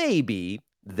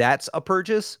that's a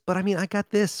purchase, but I mean I got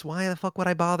this. Why the fuck would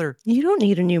I bother? You don't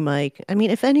need a new mic. I mean,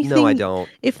 if No, I anything, don't.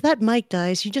 if that mic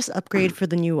dies, you just upgrade for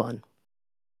the new one.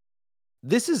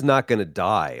 This is not gonna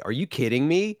die. Are you kidding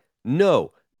me?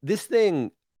 No. This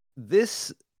thing,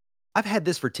 this I've had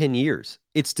this for 10 years.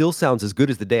 It still sounds as good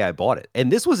as the day I bought it. And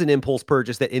this was an impulse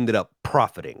purchase that ended up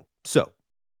profiting. So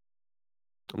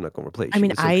I'm not going to I replace you.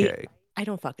 mean, It's okay. I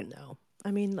don't fucking know.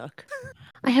 I mean, look,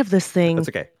 I have this thing, That's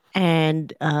okay.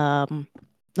 and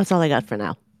that's all I got for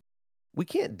now. We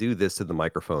can't do this to the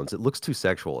microphones. It looks too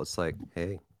sexual. It's like,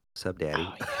 hey, what's up, daddy?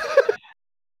 Oh yeah.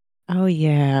 Oh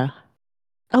yeah.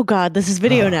 Oh God, this is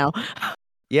video now.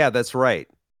 Yeah, that's right.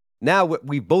 Now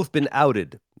we've both been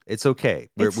outed. It's okay.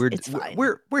 It's fine.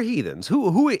 We're heathens.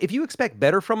 Who if you expect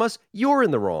better from us, you're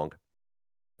in the wrong.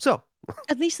 So,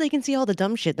 At least they can see all the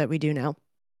dumb shit that we do now.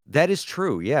 that is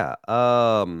true. Yeah.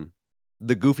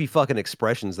 The goofy fucking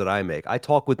expressions that I make. I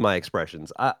talk with my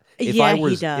expressions. Yeah, he If I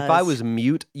does. was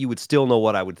mute, you would still know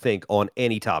what I would think on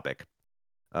any topic.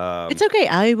 It's Um, okay.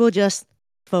 I will just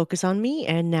focus on me,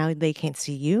 and now they can't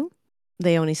see you.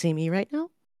 They only see me right now.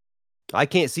 I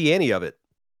can't see any of it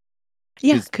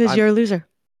Yeah, because because I'm you're a loser.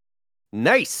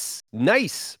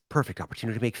 nice, perfect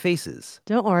opportunity to make faces.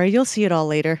 Don't worry, you'll see it all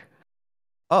later.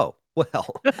 Oh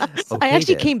well, I okay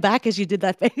actually then. came back as you did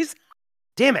that face.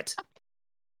 Damn it.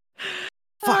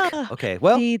 Fuck. Ah, Okay.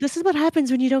 Well, see, this is what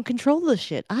happens when you don't control the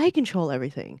shit. I control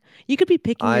everything. You could be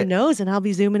picking your I nose, and I'll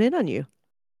be zooming in on you.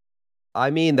 I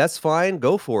mean that's fine.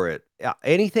 Go for it. Yeah,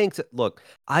 anything to look.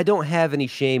 I don't have any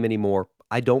shame anymore.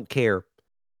 I don't care.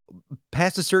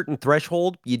 Past a certain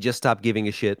threshold, you just stop giving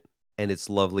a shit, and it's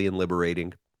lovely and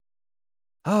liberating.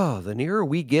 Oh, the nearer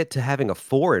we get to having a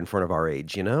four in front of our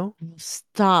age, you know?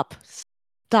 Stop.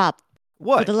 Stop. For the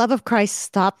What? love of Christ,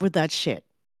 stop with that shit.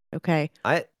 Okay?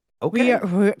 I We okay. are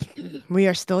we're, we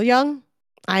are still young.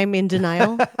 I'm in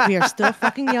denial. We are still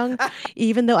fucking young.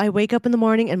 Even though I wake up in the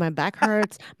morning and my back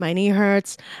hurts, my knee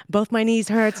hurts, both my knees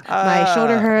hurts, my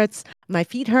shoulder Ah, hurts, my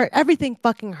feet hurt, everything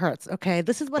fucking hurts. Okay?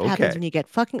 This is what happens okay. when you get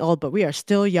fucking old, but we are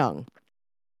still young.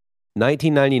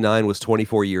 1999 was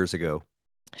 24 years ago.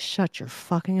 Shut your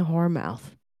fucking whore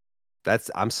mouth.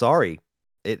 I'm sorry.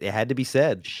 It had to be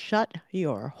said. Shut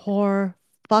your whore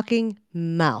fucking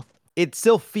mouth. It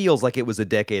still feels like it was a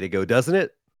decade ago, doesn't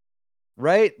it?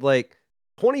 Right? Like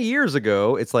 20 years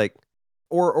ago, it's like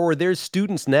or there's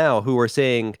students now who are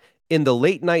saying in the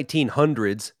late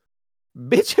 1900s,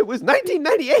 bitch, it was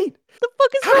 1998. The fuck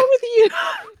is How did, wrong with you?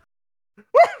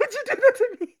 why would you do that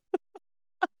to me?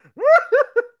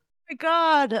 My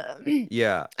God.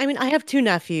 Yeah. I mean, I have two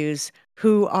nephews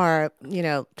who are,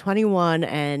 21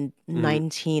 and Mhm.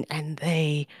 19, and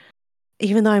they,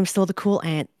 even though I'm still the cool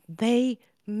aunt, they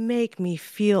make me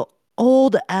feel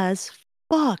old as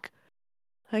fuck.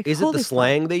 Like, Is it the holy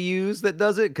slang fuck. they use that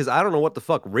does it? Because I don't know what the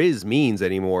fuck Riz means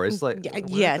anymore. It's like, Yeah, yeah, what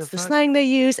the it's the fuck? slang they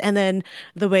use, and then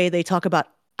the way they talk about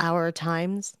our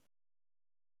times.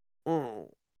 Mm.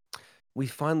 We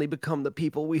finally become the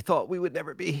people we thought we would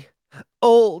never be.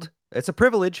 Old. It's a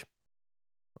privilege.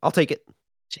 I'll take it.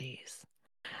 Jeez.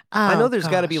 I know Oh, there's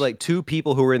got to be gosh. like two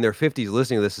people who are in their 50s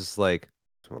listening to this. It's like,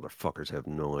 these motherfuckers have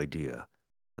no idea.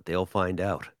 But they'll find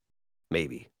out.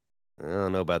 Maybe. I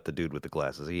don't know about the dude with the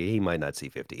glasses. He might not see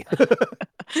 50.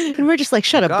 And we're just like, Oh,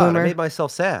 shut up, God, I boomer. made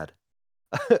myself sad.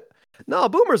 No,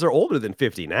 boomers are older than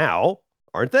 50 now,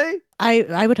 aren't they?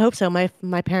 I would hope so.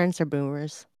 My parents are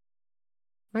boomers,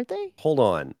 aren't they? Hold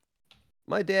on.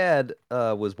 My dad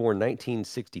was born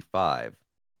 1965.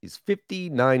 He's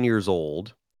 59 years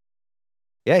old.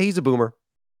 Yeah, he's a boomer.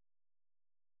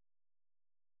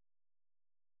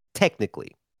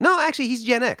 Technically. No, actually, he's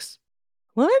Gen X.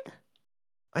 What?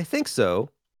 I think so.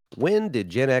 When did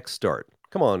Gen X start?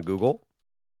 Come on, Google.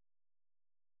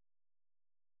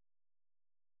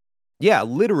 Yeah,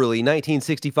 literally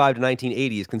 1965 to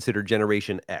 1980 is considered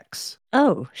Generation X.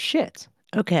 Oh, shit.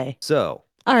 Okay. So,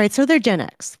 All right, so they're Gen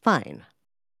X. Fine.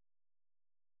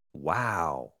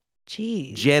 wow.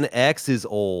 Jeez. Gen X is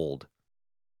old.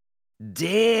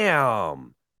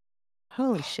 Damn.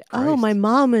 Holy shit. Oh, my Christ.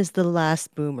 mom is the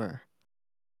last boomer.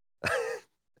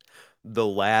 The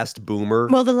last boomer.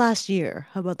 Well, the last year.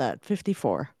 How about that?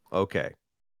 54. Okay.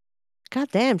 God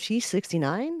damn, she's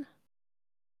 69?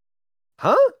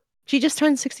 Huh? She just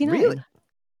turned Really? 69.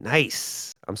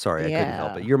 Nice. I'm sorry, I couldn't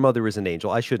help it. Yeah. Your mother is an angel.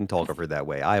 I shouldn't talk of her that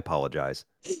way. I apologize.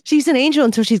 She's an angel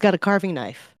until she's got a carving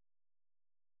knife.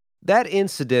 That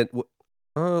incident.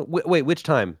 Wait, which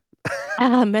time?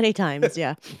 Many times,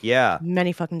 yeah. Yeah,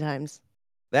 Many fucking times.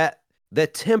 that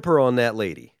that temper on that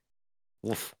lady.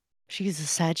 Oof. She's a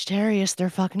Sagittarius. They're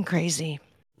fucking crazy.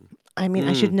 I mean,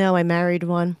 I should Mm. know. I married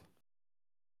one.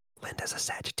 Linda's a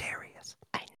Sagittarius.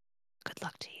 I Good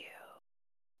luck to you.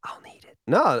 I'll need it.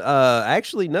 No,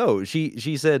 actually, no.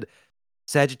 She said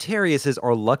Sagittariuses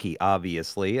are lucky.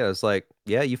 Obviously, I was like,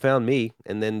 yeah, you found me.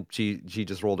 And then she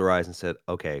just rolled her eyes and said,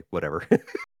 okay, whatever.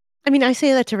 I mean, I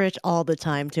say that to Rich all the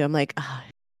time too. I'm like,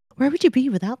 where would you be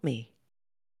without me?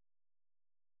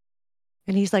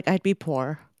 And he's like, I'd be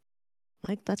poor.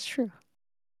 Like, that's true.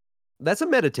 That's a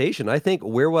meditation. I think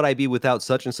where would I be without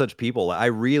such and such people? I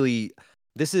really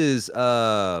this is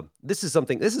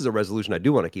something this is a resolution I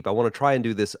do want to keep. I want to try and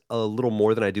do this a little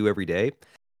more than I do every day.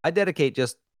 I dedicate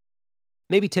just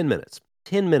maybe 10 minutes.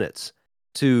 10 minutes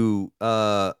to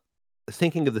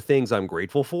thinking of the things I'm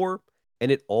grateful for,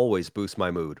 and it always boosts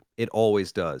my mood. It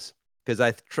always does. Because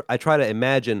I try to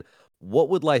imagine what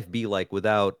would life be like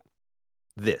without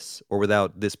this or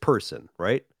without this person,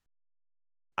 right?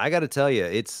 I got to tell you,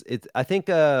 it's I think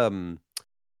I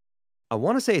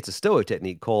want to say it's a Stoic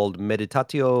technique called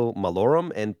meditatio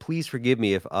malorum, and please forgive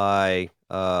me if I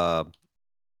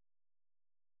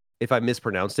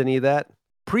mispronounced any of that.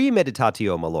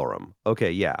 Premeditatio malorum.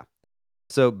 Okay, yeah.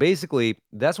 So basically,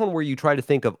 that's one where you try to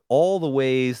think of all the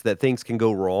ways that things can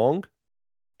go wrong,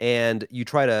 and you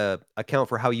try to account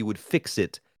for how you would fix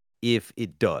it if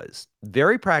it does.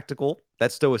 Very practical.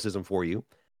 That's Stoicism for you.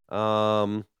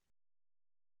 Um,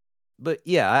 but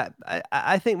yeah,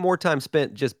 I think more time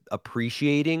spent just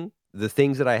appreciating the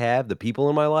things that I have, the people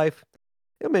in my life,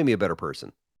 it made me a better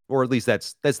person, or at least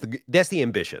that's the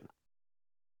ambition.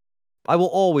 I will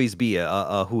always be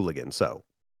a hooligan, so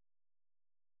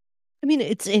I mean,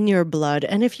 it's in your blood.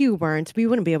 And if you weren't, we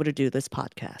wouldn't be able to do this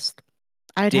podcast.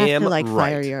 I'd have to damn like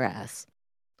fire right. your ass.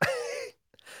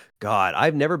 God,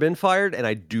 I've never been fired, and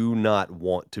I do not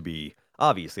want to be.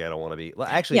 Obviously, I don't want to be. Well,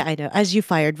 Yeah, actually, I know. As you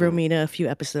fired mm, Romina a few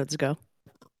episodes ago.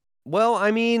 well,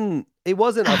 I mean, it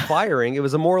wasn't a firing. It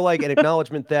was a more like an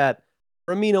acknowledgement that,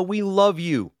 Ramina, we love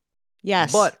you,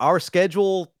 Yes. but our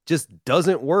schedule just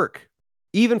doesn't work.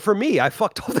 Even for me, I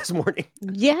fucked up this morning.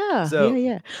 Yeah, yeah, So,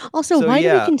 yeah. Also, so why do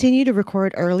we yeah. continue to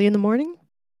record early in the morning?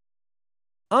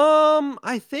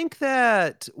 I think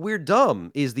that we're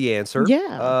dumb is the answer.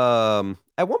 Yeah,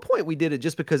 At one point we did it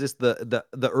just because it's the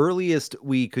earliest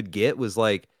we could get was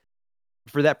like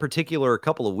for that particular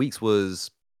couple of weeks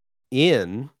was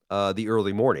in the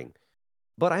early morning.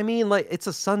 But I mean, like it's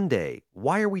a Sunday.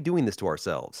 Why are we doing this to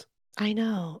ourselves? I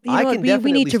know. You I know what? can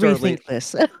We need definitely to start late. rethink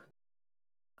this.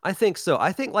 I think so.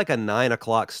 I think like a 9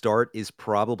 o'clock start is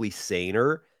probably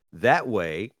saner. That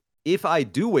way, if I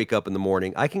do wake up in the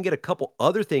morning, I can get a couple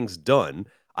other things done.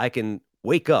 I can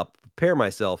wake up, prepare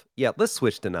myself. Yeah, let's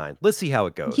switch to 9. Let's see how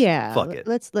it goes. Yeah, Fuck it.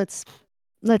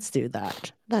 let's do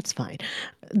that. That's fine.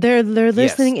 They're Yes.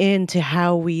 listening in to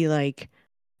how we like,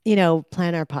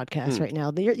 plan our podcast Hmm. right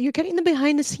now. You're getting the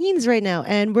behind the scenes right now,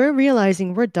 and we're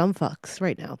realizing we're dumb fucks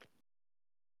right now.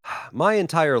 My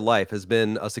entire life has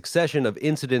been a succession of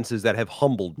incidences that have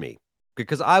humbled me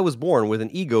because I was born with an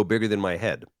ego bigger than my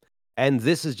head. And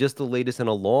this is just the latest in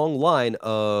a long line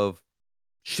of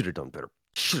should have done better.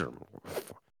 Should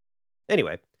have.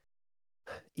 Anyway,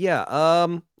 yeah,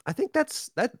 I think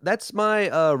that's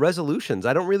my resolutions.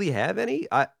 I don't really have any.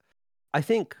 I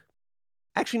think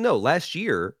actually no, last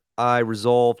year I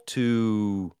resolved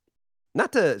to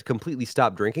not to completely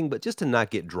stop drinking, but just to not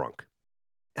get drunk.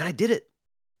 And I did it.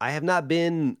 I have not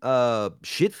been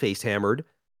shit-faced hammered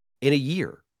in a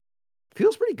year.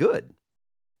 Feels pretty good.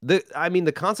 I mean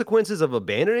the consequences of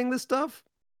abandoning this stuff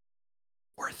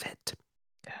worth it.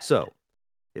 So,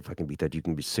 if I can beat that, you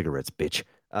can be cigarettes, bitch.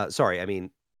 Sorry, I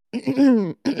mean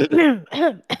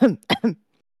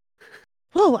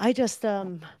Whoa, I just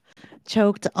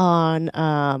choked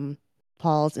on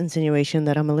Paul's insinuation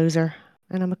that I'm a loser.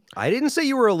 And I didn't say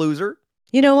you were a loser.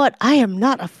 you know what? I am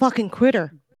not a fucking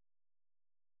quitter.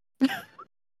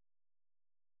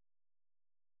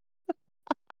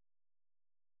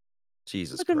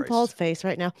 Jesus Look in Paul's Christ. face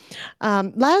right now.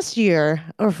 Last year,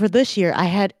 or for this year, I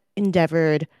had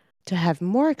endeavored to have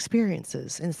more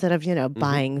experiences instead of, Hmm.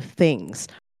 buying things,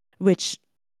 which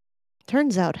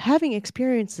turns out having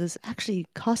experiences actually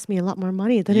cost me a lot more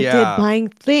money than it did Yeah. buying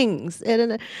things.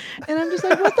 And I'm just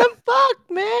like, what the fuck,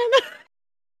 man?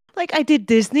 Like I did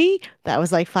Disney, that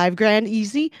was like 5 grand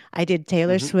easy. I did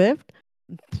Taylor Hmm. Swift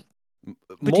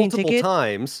between Multiple ticket,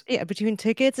 times. yeah, between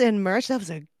tickets and merch, that was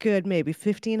a good maybe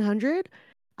 1,500.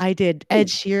 I did Ed Oh,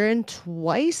 Sheeran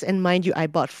twice, and mind you, I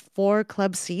bought 4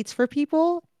 club seats for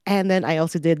people, and then I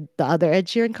also did the other Ed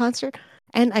Sheeran concert,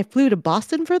 and I flew to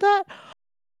Boston for that.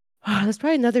 That's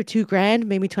probably another 2 grand,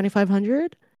 maybe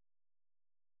 2,500.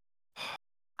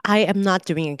 I am not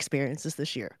doing experiences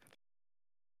this year.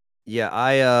 yeah.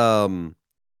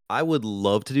 I would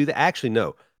love to do that. Actually,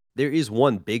 no. There is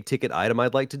one big ticket item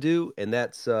I'd like to do, and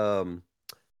that's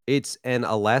it's an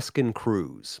Alaskan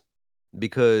cruise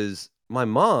because my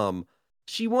mom,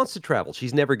 she wants to travel.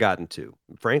 She's never gotten to.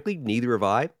 Frankly, neither have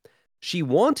I. She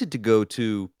wanted to go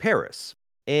to Paris,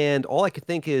 and all I could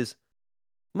think is,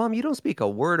 Mom, you don't speak a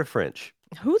word of French.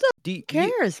 Who the Do you,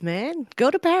 cares, man? Go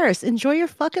to Paris. Enjoy your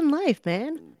fucking life,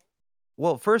 man.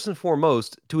 well, first and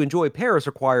foremost, to enjoy Paris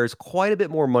requires quite a bit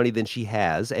more money than she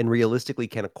has and realistically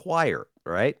can acquire,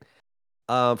 right?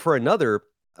 For another,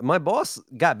 my boss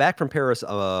got back from Paris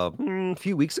a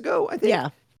few weeks ago, I think. Yeah.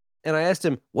 And I asked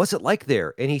him, what's it like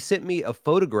there? And he sent me a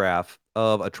photograph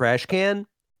of a trash can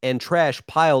and trash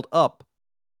piled up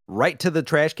right to the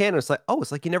trash can. And it's like, oh,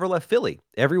 it's like you never left Philly.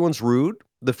 Everyone's rude.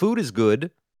 The food is good.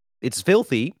 It's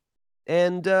filthy.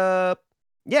 And yeah,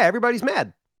 everybody's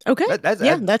mad. Okay.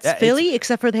 Yeah, that's It's Philly,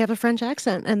 except for they have a French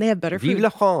accent and they have better Vive food. la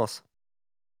France.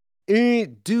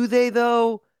 Do they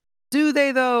though? Do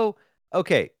they though?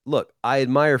 Okay, look, I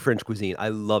admire French cuisine. I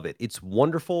love it. It's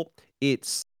wonderful.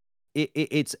 It's a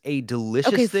Okay,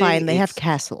 delicious thing. fine. They have It's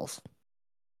castles.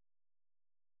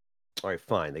 all right,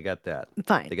 fine. They got that.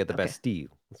 Fine. They got the Okay. Bastille.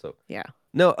 So Yeah.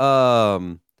 no,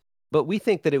 but we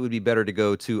think that it would be better to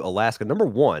go to Alaska. Number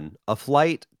one, a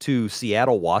flight to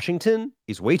Seattle, Washington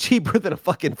is way cheaper than a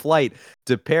fucking flight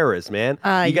to Paris, man.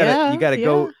 You Yeah. gotta Yeah.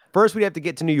 go first we'd have to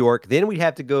get to New York, then we'd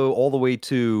have to go all the way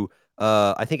to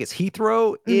I think it's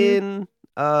Heathrow Hmm. in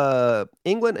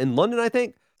England and London, I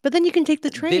think. But then you can take the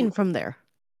train Then from there.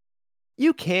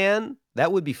 you can.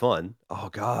 That would be fun. Oh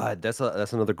God, that's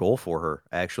another goal for her,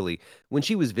 actually. When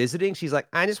she was visiting, she's like,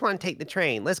 I just want to take the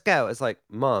train. Let's go. It's like,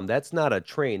 Mom, that's not a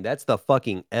train. That's the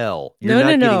fucking L. You're No, no,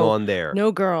 not getting no. on there.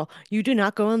 No, girl. You do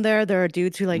not go in there. There are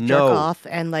dudes who like jerk No. off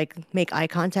and like make eye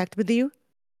contact with you.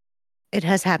 It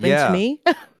has happened to Yeah. me.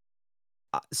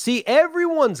 See,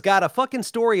 everyone's got a fucking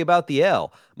story about the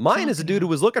L. Mine is a Fucking dude who hell.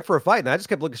 was looking for a fight, and I just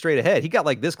kept looking straight ahead. He got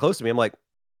like this close to me. I'm like,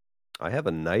 I have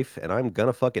a knife and I'm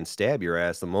gonna fucking stab your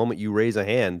ass the moment you raise a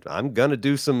hand. I'm gonna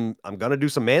do some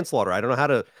manslaughter. I don't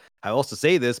know how else to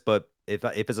say this, but if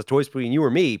it's a choice between you or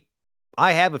me,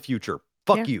 I have a future.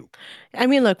 Yeah. Fuck you. I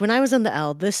mean, look, when I was on the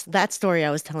L, that story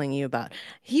I was telling you about,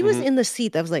 he was Hmm. in the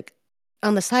seat that was like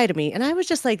on the side of me, and I was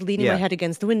just like leaning my Yeah. head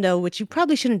against the window, which you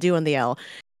probably shouldn't do on the L,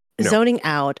 No. zoning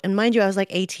out. And mind you, I was like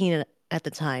 18 at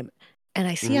the time, and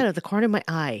I see Hmm. out of the corner of my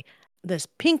eye this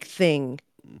pink thing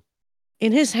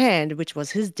in his hand, which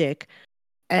was his dick.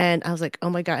 And I was like,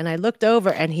 oh my God. And I looked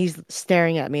over and he's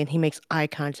staring at me and he makes eye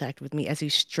contact with me as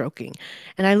he's stroking.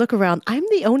 And I look around, I'm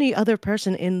the only other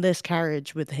person in this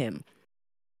carriage with him.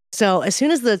 So as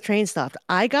soon as the train stopped,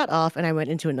 I got off and I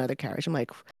went into another carriage. I'm like,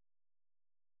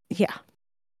 yeah,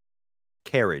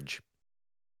 Carriage.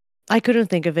 I couldn't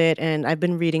think of it. And I've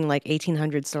been reading like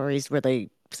 1800 stories where they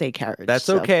say carriage. That's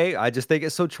So, okay. I just think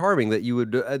it's so charming that you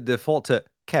would default to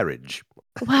carriage.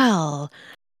 well,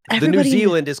 The New everybody,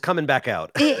 Zealand is coming back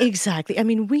out. exactly. I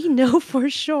mean, we know for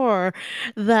sure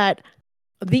that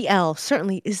the L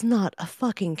certainly is not a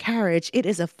fucking carriage. It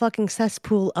is a fucking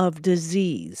cesspool of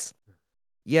disease.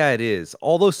 Yeah, it is.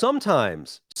 Although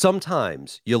sometimes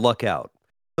you luck out.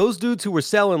 Those dudes who were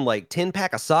selling like 10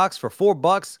 pack of socks for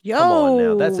 $4, come on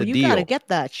now, that's Yo, a you gotta deal. get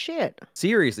that shit.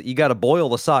 Seriously, you got to boil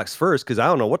the socks first because I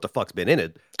don't know what the fuck's been in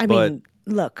it. I But mean,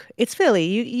 look, it's Philly.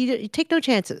 You take no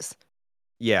chances.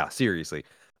 yeah, seriously.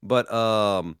 But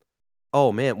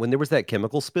oh man, when there was that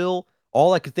chemical spill,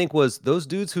 all I could think was those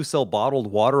dudes who sell bottled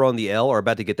water on the L are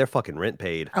about to get their fucking rent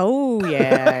paid. Oh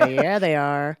yeah, yeah they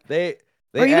are. They Or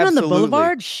they even on the absolutely.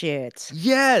 boulevard, shit.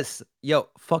 Yes. Yo,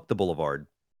 fuck the boulevard.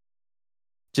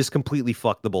 Just completely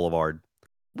fuck the boulevard.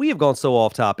 We have gone so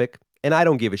off topic, and I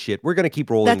don't give a shit. We're gonna keep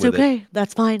rolling That's with it. okay.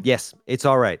 That's fine. Yes, it's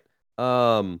all right.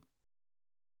 Um,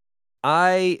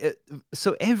 I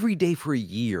so every day for a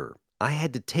year, I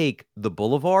had to take the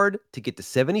boulevard to get to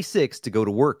 76 to go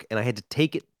to work, and I had to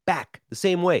take it back the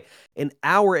same way. An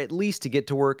hour at least to get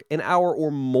to work, an hour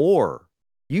or more,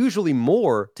 usually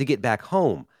more to get back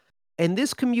home. And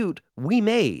this commute we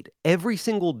made every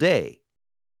single day.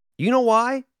 You know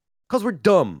why? Because we're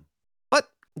dumb. But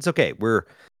it's okay. We're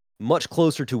much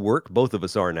closer to work. Both of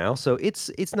us are now. So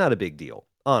it's not a big deal.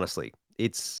 Honestly.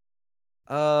 It's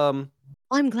um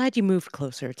I'm glad you moved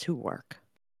closer to work.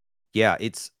 yeah,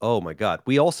 it's oh my God.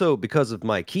 We also, because of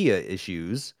my Kia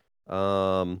issues,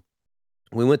 um,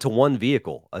 we went to one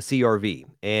vehicle, a CRV,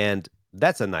 and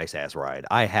that's a nice ass ride,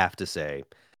 I have to say.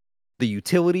 The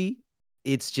utility,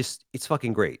 it's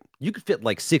fucking great. You could fit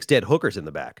like six dead hookers in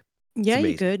the back. It's Yeah, you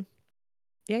amazing. could.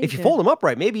 Yeah, you If you could. fold them up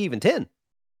right, maybe even 10.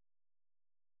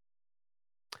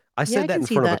 I Yeah, I said that can in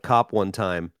see front of a that. cop one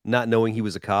time, not knowing he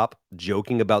was a cop,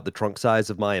 joking about the trunk size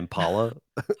of my Impala.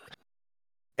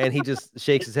 And he just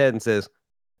shakes his head and says,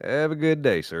 "Have a good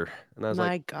day, sir." And I was like,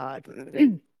 My God.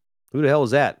 "Who the hell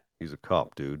is that?" He's a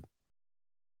cop, dude.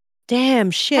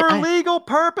 Damn shit. For I legal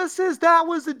purposes, that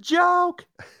was a joke.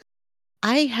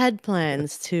 I had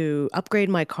plans to upgrade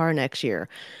my car next year,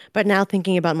 but now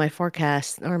thinking about my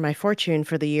forecast or my fortune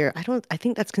for the year, I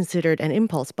think that's considered an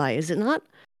impulse buy, is it not?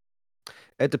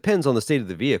 It depends on the state of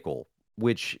the vehicle,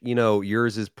 which,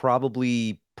 yours is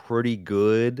probably pretty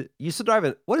good. You still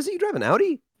driving, what is it? You drive an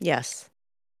Audi? Yes.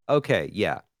 Okay,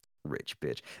 yeah. Rich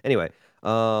bitch. Anyway,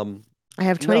 um, I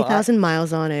have no, I 20,000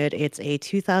 miles on it. It's a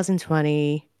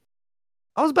 2020.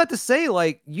 I was about to say,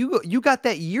 like, you got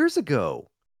that years ago.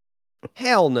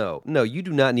 Hell no. No, you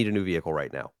do not need a new vehicle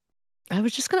right now. I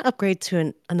was just going to upgrade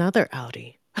to another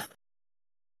Audi,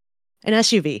 an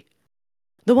SUV.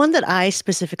 The one that I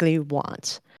specifically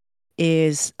want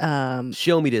is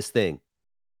Show me this thing.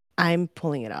 I'm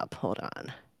pulling it up. Hold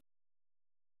on.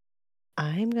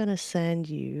 I'm going to send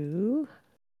you.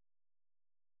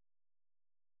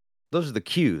 Those are the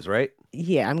cues, right?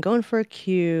 Yeah, I'm going for a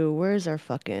Q. Where's our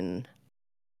fucking.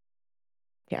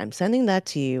 Yeah, I'm sending that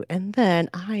to you. And then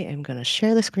I am going to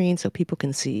share the screen so people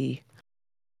can see.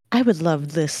 I would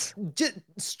love this. Just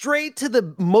straight to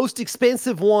the most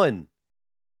expensive one.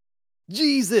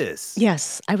 Jesus.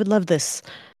 Yes, I would love this.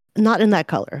 Not in that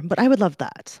color, but I would love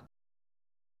that.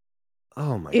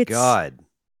 Oh my It's, God.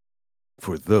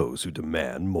 For those who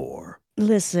demand more.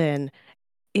 listen,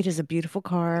 it is a beautiful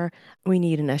car. We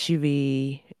need an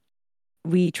SUV.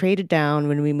 We traded down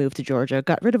when we moved to Georgia,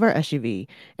 got rid of our SUV,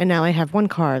 and now I have one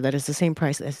car that is the same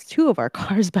price as two of our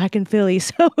cars back in Philly.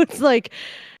 So it's like,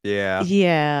 Yeah.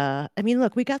 yeah. I mean,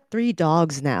 look, we got three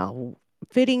dogs now,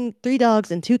 fitting three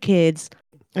dogs and two kids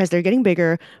as they're getting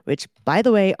bigger, which, by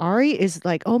the way, Ari is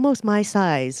like almost my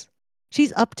size.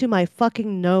 She's up to my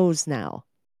fucking nose now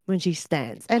when she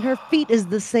stands, and her feet is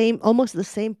the same, almost the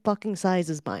same fucking size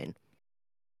as mine.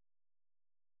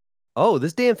 Oh,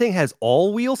 this damn thing has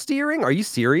all-wheel steering? Are you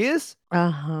serious?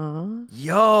 Uh-huh.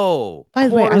 Yo, By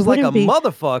the way, corners like a I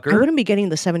motherfucker. wouldn't be getting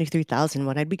the 73,000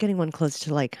 one. I'd be getting one close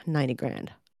to like 90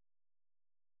 grand.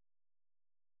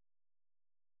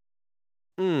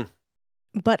 Mm,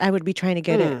 But I would be trying to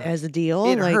get it mm. as a deal,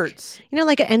 It like, hurts.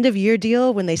 like an end of year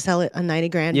deal when they sell it a 90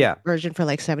 grand Yeah. version for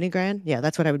like 70 grand. Yeah,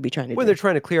 that's what I would be trying to When they're do.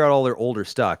 trying to clear out all their older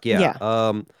stock. Yeah.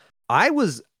 Yeah. I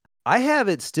was I have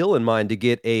it still in mind to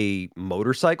get a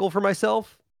motorcycle for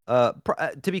myself.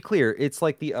 To be clear, it's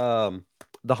like the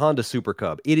Honda Super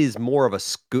Cub. It is more of a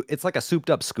it's like a souped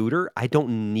up scooter. I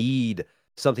don't need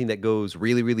something that goes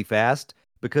really, really fast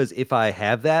because if I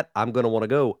have that, I'm gonna want to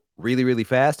go really, really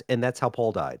fast, and that's how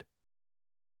Paul died.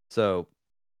 So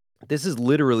this is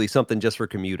literally something just for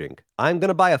commuting. I'm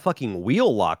gonna buy a fucking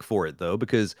wheel lock for it though,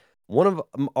 because one of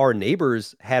our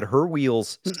neighbors had her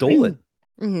wheels stolen.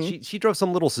 hmm She drove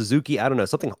some little Suzuki, I don't know,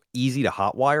 something easy to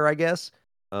hotwire, I guess.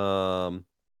 Um,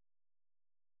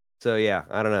 so yeah,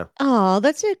 I don't know. Oh,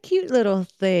 that's a cute little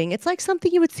thing. It's like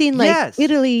something you would see in like Yes,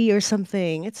 Italy or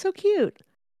something. It's so cute.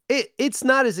 it's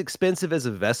not as expensive as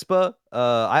a Vespa.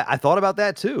 I thought about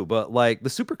that too, but like the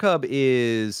Super Cub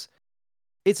is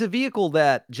it's a vehicle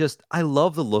that just I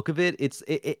love the look of it.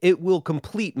 It will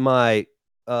complete my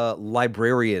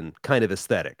librarian kind of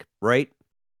aesthetic, right?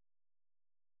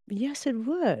 Yes, it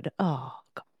would. Oh,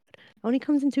 God. Only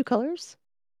comes in two colors?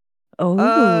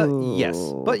 Yes,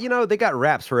 but Oh, they got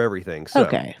wraps for everything. So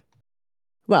okay.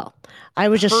 Well, I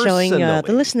was just showing the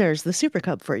personally, listeners the Super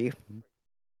Cup for you.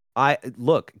 I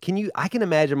look. I can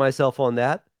imagine myself on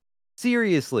that.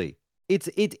 Seriously,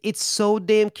 it's so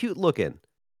damn cute looking.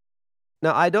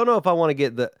 Now I don't know if I want to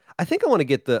get the. I think I want to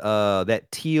get the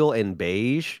that teal and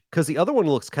beige because the other one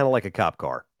looks kind of like a cop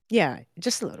car. Yeah,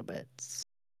 just a little bit.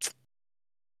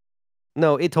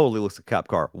 No, it totally looks like a cop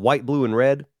car. White, blue, and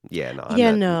red. Yeah, no, I'm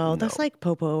Yeah, not. no, that's No, like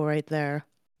Popo right there.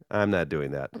 I'm not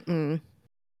doing that. Mm-mm.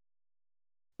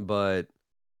 But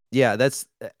yeah,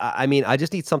 I mean, I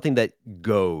just need something that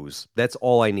goes. That's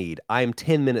all I need. I'm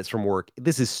 10 minutes from work.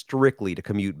 This is strictly to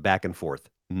commute back and forth,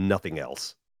 nothing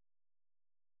else.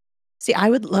 See, I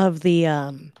would love the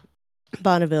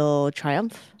Bonneville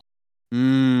Triumph,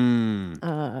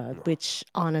 Mmm. which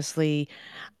honestly,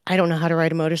 I don't know how to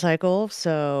ride a motorcycle,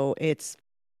 so it's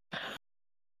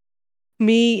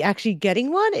me actually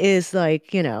getting one is like,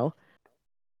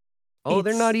 Oh,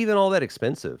 they're not it's even all that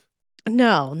expensive.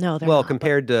 no, no, they're Well, not.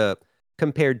 But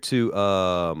compared to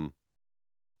oh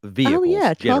vehicles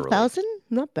yeah, generally. 12,000,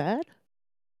 not bad.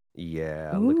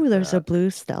 Yeah, look Ooh, at there's a that. blue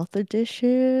stealth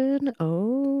edition.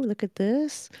 Oh, look at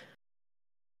this.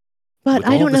 But With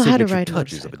I all don't the know how to signature ride a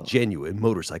touches of a motorcycle. genuine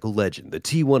motorcycle legend, the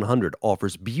T100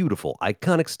 offers beautiful,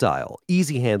 iconic style,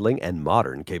 easy handling, and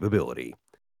modern capability.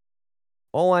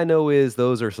 All I know is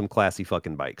those are some classy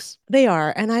fucking bikes. They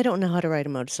are, and I don't know how to ride a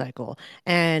motorcycle.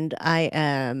 And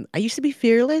I used to be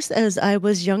fearless as I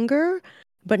was younger,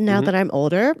 but now Hmm. that I'm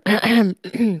older,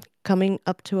 coming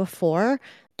up to a four,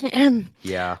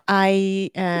 Yeah,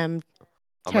 I am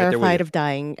I'm right there with terrified you. of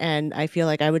dying, and I feel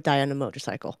like I would die on a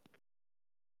motorcycle.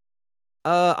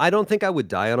 I don't think I would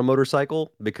die on a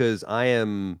motorcycle because I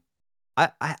don't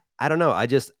know.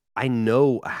 I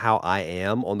know how I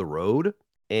am on the road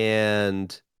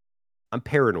and I'm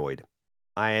paranoid.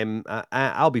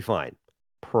 I'll be fine.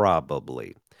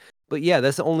 Probably. But yeah,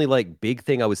 that's the only like big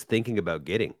thing I was thinking about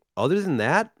getting. Other than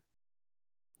that,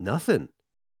 nothing.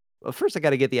 Well, first I got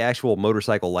to get the actual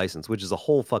motorcycle license, which is a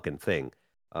whole fucking thing.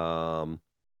 Um,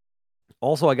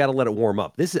 Also I got to let it warm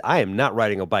up. I am not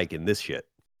riding a bike in this shit.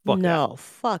 Fuck that. No,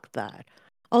 fuck that.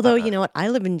 Although, you Uh-uh. know what? I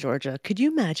live in Georgia. Could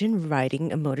you imagine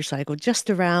riding a motorcycle just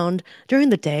around during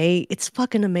the day? It's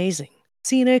fucking amazing.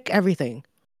 Scenic, everything.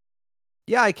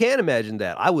 Yeah, I can imagine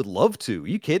that. I would love to.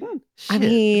 You kidding? I Shit, that'd be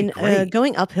mean, great.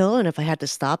 going uphill, and if I had to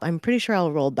stop, I'm pretty sure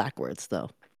I'll roll backwards, though.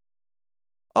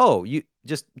 Oh, you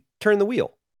just turn the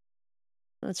wheel.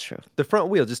 That's true. The front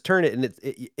wheel, just turn it and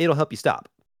it'll help you stop.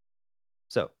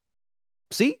 So,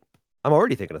 see? I'm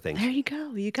already thinking of There things. you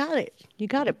go. You got it. You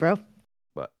got it, bro.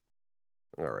 But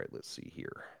all right, let's see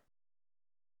here.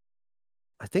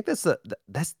 I think that's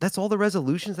all the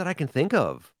resolutions that I can think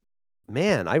of.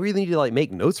 Man, I really need to like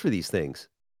make notes for these things.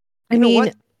 I You know mean,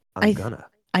 what? I'm I th- gonna.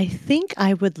 I think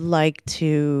I would like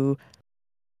to.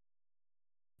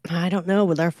 I don't know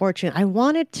with our fortune. I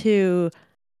wanted to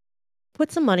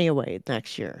put some money away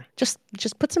next year. Just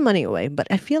put some money away, but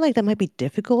I feel like that might be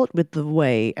difficult with the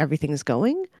way everything's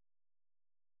going.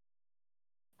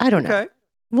 I don't know. Okay.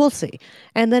 We'll see.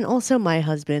 And then also my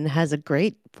husband has a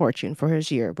great fortune for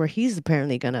his year where he's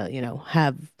apparently gonna,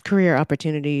 have career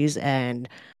opportunities and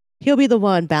he'll be the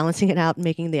one balancing it out and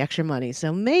making the extra money.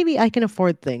 So maybe I can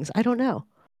afford things. I don't know.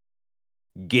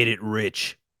 Get it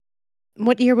rich.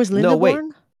 What year was No, Linda wait.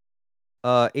 born?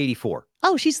 84.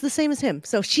 Oh, she's the same as him.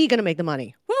 So she gonna make the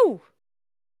money. Woo!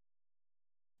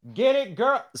 Get it,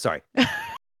 girl. Sorry.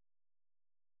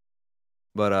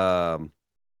 But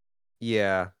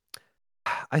yeah.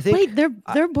 I think Wait, they're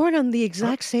uh, they're born on the huh?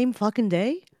 exact same fucking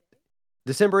day?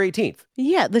 December 18th.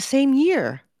 Yeah, the same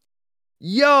year.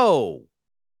 Yo,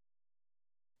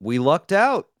 we lucked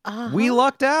out. We Uh-huh.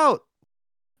 lucked out.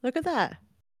 Look at that.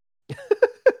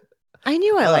 I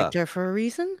knew I Uh liked her for a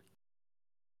reason.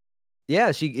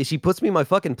 yeah, she puts me in my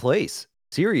fucking place.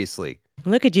 Seriously.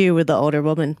 Look at you with the older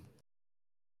woman.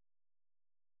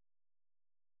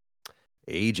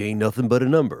 Age ain't nothing but a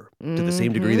number, to the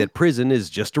same degree Mm-hmm. that prison is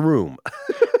just a room.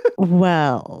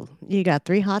 Well, you got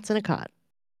three hots and a cot.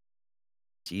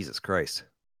 Jesus Christ.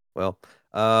 Well,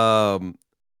 um,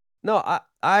 no,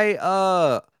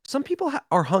 some people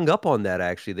are hung up on that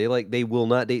actually. They will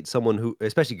not date someone who,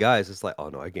 especially guys. It's like, oh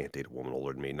no, I can't date a woman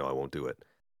older than me. No, I won't do it.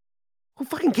 Who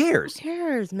fucking Who cares?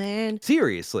 cares, man?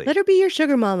 Seriously. Let her be your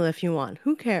sugar mama if you want.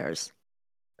 Who cares?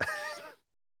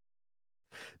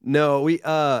 No, we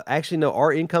actually no,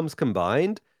 our incomes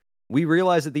combined, we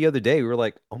realized it the other day. We were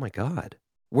like, oh my God,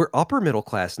 we're upper middle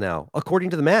class now, according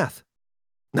to the math.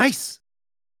 Nice.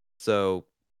 So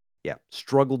yeah,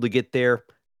 struggled to get there,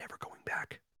 never going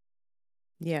back.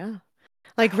 Yeah.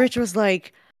 I Like Rich hope. was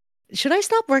like, should I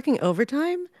stop working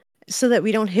overtime so that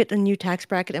we don't hit a new tax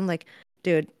bracket? I'm like,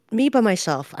 dude, me by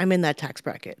myself, I'm in that tax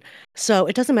bracket. So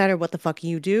it doesn't matter what the fuck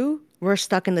you do. We're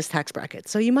stuck in this tax bracket.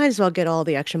 So you might as well get all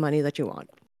the extra money that you want.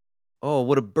 Oh,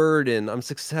 what a burden. I'm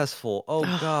successful. Oh Oh,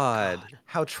 God, God.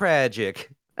 how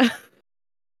tragic.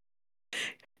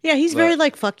 Yeah, he's very But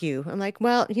like, fuck you. I'm like,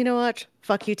 well, you know what?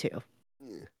 Fuck you too.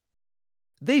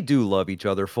 they do love each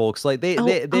other, folks. Like Oh,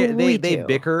 we they do.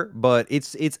 bicker, but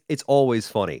it's always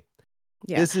funny.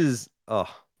 Yeah. This is oh,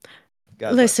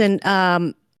 God bless him.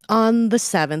 Listen, On the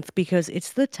 7th, because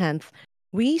it's the 10th,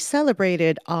 we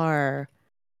celebrated our,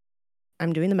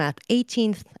 I'm doing the math,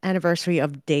 18th anniversary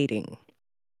of dating.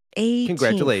 18th.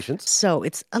 Congratulations. So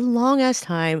it's a long ass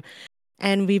time.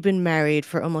 And we've been married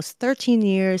for almost 13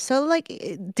 years. So, like,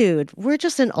 dude, we're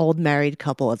just an old married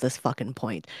couple at this fucking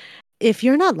point. If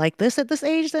you're not like this at this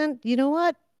age, then you know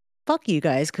what? Fuck you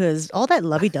guys, because all that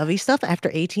lovey dovey stuff after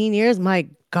 18 years, my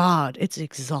God, it's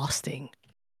exhausting.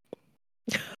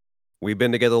 We've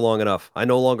been together long enough. I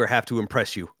no longer have to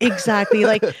impress you. Exactly.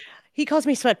 Like, he calls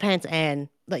me sweatpants and,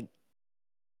 like,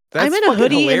 I'm That's in a fucking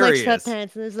hoodie and like hilarious.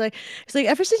 sweatpants, and it's like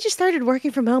ever since you started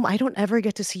working from home, I don't ever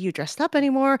get to see you dressed up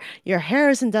anymore. Your hair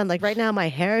isn't done. Like right now, my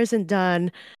hair isn't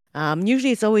done.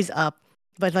 Usually it's always up,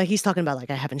 but like he's talking about like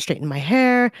I haven't straightened my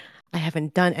hair, I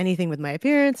haven't done anything with my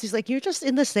appearance. He's like, you're just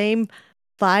in the same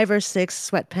 5 or 6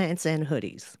 sweatpants and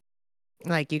hoodies.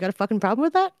 Like you got a fucking problem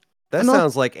with that? That I'm all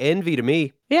sounds like envy to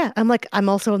me. yeah. I'm like I'm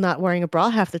also not wearing a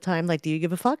bra half the time. Like, do you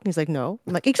give a fuck? And he's like, no.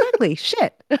 I'm like, exactly.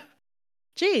 Shit.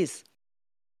 Jeez.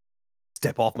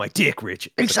 Step off my dick,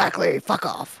 Rich. Exactly. Fuck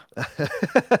off.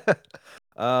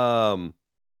 um,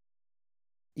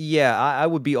 yeah, I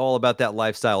would be all about that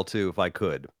lifestyle too if I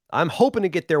could. I'm hoping to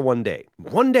get there one day,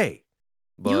 You'll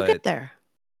get but there.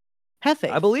 Have I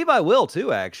faith. believe I will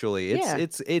too. Actually, Yeah.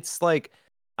 it's like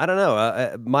I don't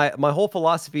know. My whole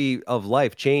philosophy of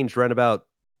life changed right about.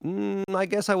 I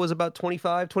guess I was about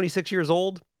 25, 26 years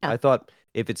old. Yeah. I thought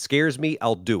if it scares me,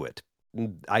 I'll do it.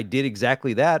 I did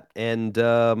exactly that, and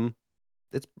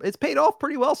it's paid off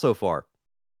pretty well so far.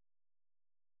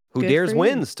 Who Good dares for you.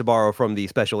 wins, to borrow from the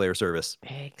Special Air Service.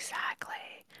 Exactly.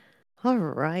 All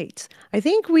right. I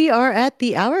think we are at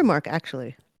the hour mark,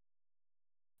 actually.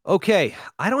 Okay,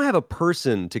 I don't have a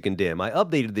person to condemn. I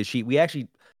updated this sheet. We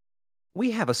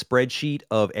have a spreadsheet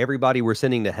of everybody we're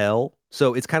sending to hell.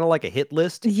 So it's kind of like a hit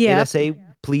list. And I Yep. say,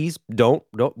 please don't.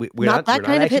 Not We're that not kind of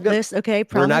actually hit gonna. list. Okay.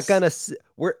 We're not Promise. gonna.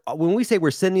 We're when we say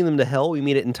we're sending them to hell, we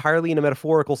mean it entirely in a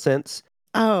metaphorical sense.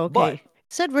 Oh, But okay.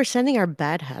 Said we're sending our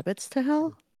bad habits to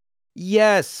hell?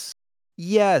 yes,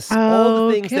 yes, all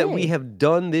the things that we Okay. have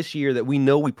done this year that we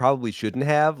know we probably shouldn't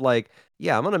have. Like,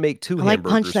 yeah, I'm gonna make two Like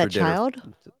punch hamburgers for that dinner.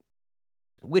 child?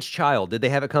 Which child? Did they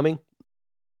have it coming?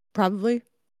 Probably.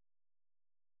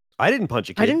 I didn't punch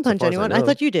a I kid, didn't so punch far as I anyone. I know.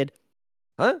 thought you did.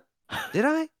 Huh? Did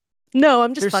I? No,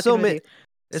 I'm just There's fucking so with many. you.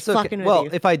 Just It's okay. fucking with Well, you.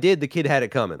 if I did, the kid had it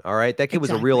coming. All right. That kid was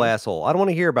a real Exactly. asshole. I don't want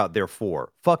to hear about their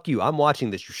four. Fuck you. I'm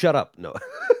watching this. You shut up. No.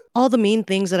 All the mean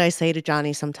things that I say to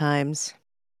Johnny sometimes.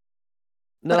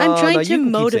 But I'm No, no, trying to you can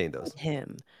keep motivate saying those.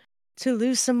 him to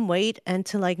lose some weight and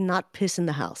to like not piss in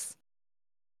the house.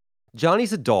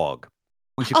 Johnny's a dog.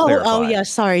 We should Oh clarify. yeah,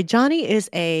 sorry. Johnny is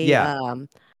a Yeah.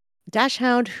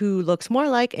 dachshund who looks more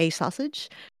like a sausage,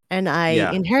 and I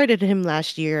Yeah. inherited him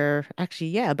last year. Actually,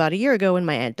 yeah, about a year ago when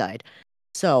my aunt died.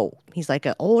 So he's like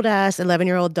an old ass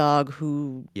 11-year-old dog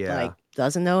who like Yeah.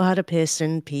 doesn't know how to piss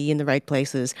and pee in the right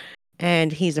places.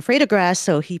 And he's afraid of grass,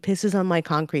 so he pisses on my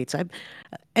concrete. So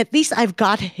at least I've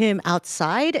got him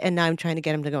outside, and now I'm trying to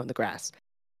get him to go in the grass.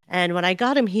 And when I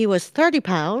got him, he was 30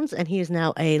 pounds, and he is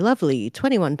now a lovely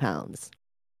 21 pounds.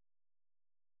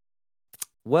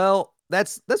 Well,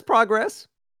 that's progress.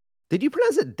 Did you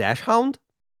pronounce it dachshund?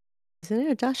 Isn't it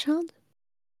a dachshund?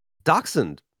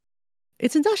 Dachshund.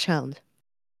 It's a dachshund.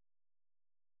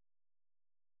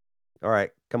 All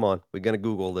right. Come on. We're gonna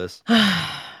Google this.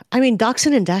 I mean,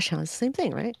 dachshund and dachshund is the same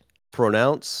thing, right?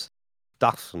 Pronounce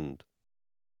dachshund.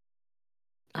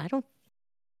 I don't.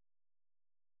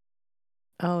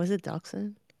 Oh, is it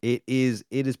dachshund? It is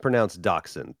pronounced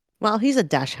dachshund. Well, he's a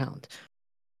dachshund.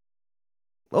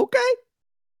 Okay.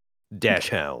 Dash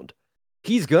hound.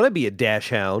 He's gonna be a dash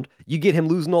hound. You get him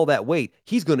losing all that weight,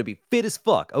 he's gonna be fit as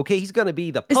fuck. Okay, he's gonna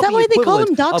be the Is that puppy why they call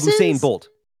equivalent them of Usain dachshunds? Bolt.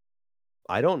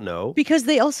 I don't know. Because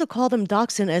they also call them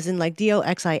dachshund, as in like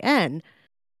Doxin.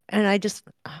 And I just.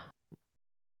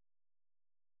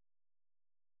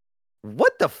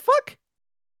 What the fuck?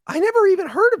 I never even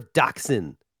heard of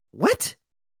dachshund. What?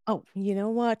 Oh, you know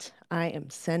what? I am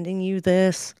sending you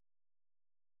this,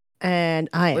 and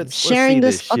I am Let's see sharing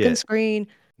this this fucking shit. screen.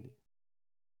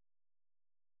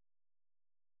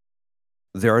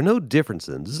 There are no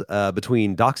differences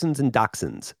between dachshunds and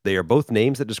dachshunds. They are both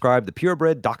names that describe the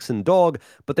purebred dachshund dog,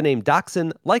 but the name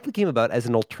dachshund likely came about as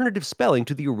an alternative spelling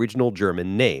to the original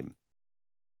German name.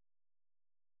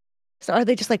 So are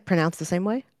they just like pronounced the same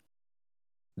way?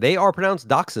 They are pronounced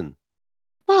dachshund.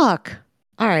 Fuck.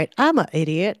 All right, I'm an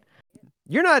idiot.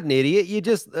 You're not an idiot. You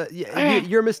just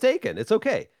you're mistaken. It's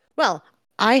okay. Well,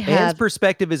 I Anne's have.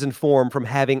 perspective is informed from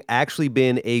having actually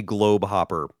been a globe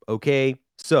hopper. Okay,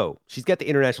 so she's got the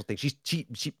international thing. She.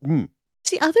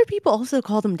 See, other people also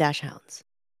call them dash hounds.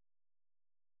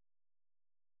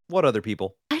 What other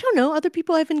people? I don't know, other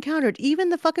people I've encountered, even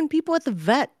the fucking people at the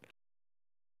vet.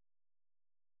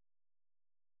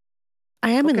 I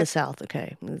am in the Okay. South,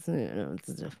 okay.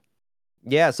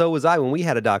 Yeah, so was I when we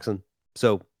had a dachshund.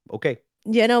 So, okay.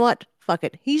 You know what? Fuck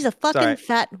it. He's a It's all fucking right.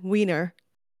 fat wiener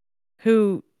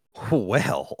who,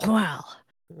 Well, well,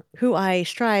 who I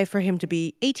strive for him to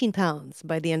be 18 pounds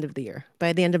by the end of the year,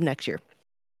 by the end of next year. you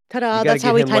Ta-da, got to that's how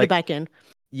get we him tied it like back in.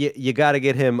 you got to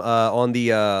get him on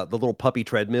the little puppy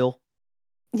treadmill.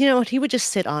 You know what? He would just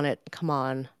sit on it. Come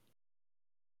on.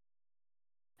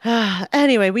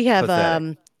 Anyway, we have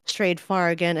Pathetic. strayed far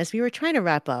again as we were trying to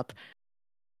wrap up.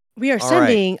 We are All right.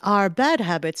 sending our bad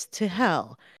habits to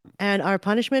hell. And our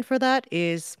punishment for that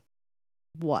is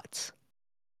what?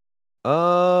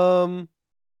 Um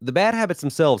the bad habits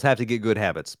themselves have to get good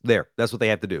habits. There. That's what they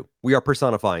have to do. We are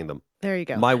personifying them. There you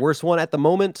go. My worst one at the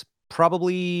moment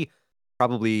probably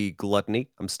gluttony.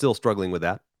 I'm still struggling with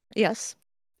that. Yes.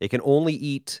 It can only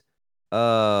eat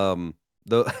the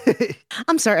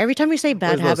I'm sorry. Every time we say what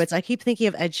bad is those habits, I keep thinking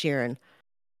of Ed Sheeran.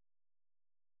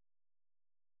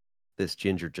 this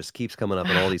ginger just keeps coming up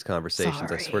in all these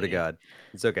conversations. I swear to Sorry. God.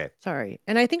 It's okay. Sorry.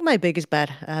 And I think my biggest bad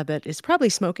habit is probably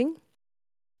smoking.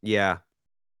 Yeah,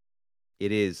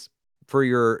 it is. For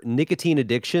your nicotine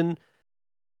addiction,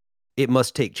 it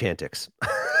must take Chantix.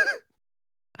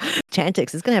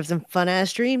 Chantix is going to have some fun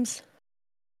ass dreams.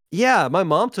 Yeah, my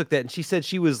mom took that and she said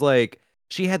she was like,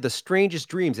 she had the strangest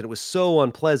dreams and it was so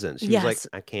unpleasant. She was like, Yes,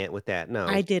 I can't with that. I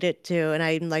No. did it too. And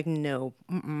I'm like, no,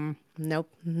 nope,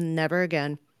 never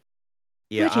again.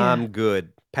 Yeah, But yeah, I'm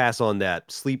good. Pass on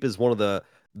that. Sleep is one of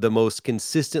the most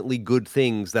consistently good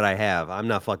things that I have. I'm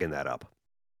not fucking that up.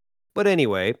 But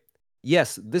anyway,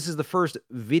 yes, this is the first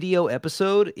video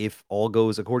episode if all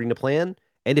goes according to plan.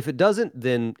 And if it doesn't,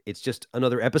 then it's just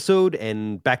another episode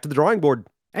and back to the drawing board.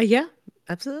 yeah,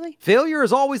 absolutely. Failure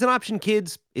is always an option,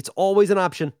 kids. It's always an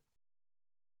option.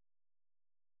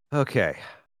 Okay.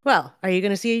 Well, are you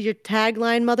going to see your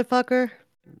tagline, motherfucker?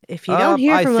 If you don't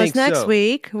hear I from us think next so.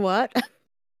 week, what?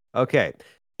 Okay.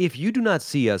 If you do not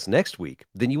see us next week,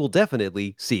 then you will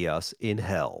definitely see us in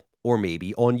hell. Or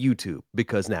maybe on YouTube,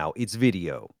 because now it's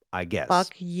video, I guess.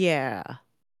 Fuck yeah.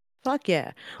 Fuck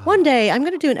yeah. One day I'm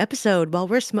going to do an episode while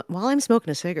while I'm smoking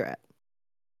a cigarette.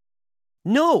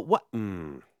 No, what?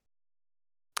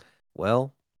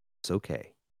 Well, it's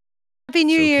okay. Happy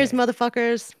New It's Year's, okay.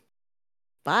 motherfuckers.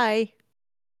 Bye.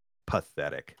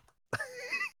 Pathetic.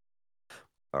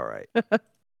 All right.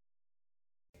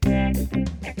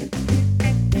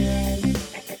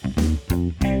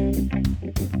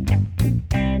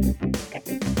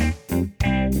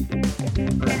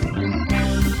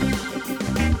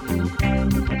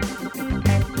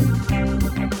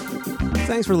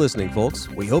 Thanks for listening, folks.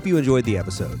 We hope you enjoyed the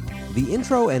episode. The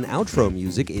intro and outro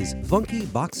music is Funky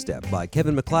Box Step by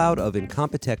Kevin MacLeod of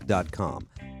Incompetech.com,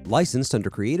 licensed under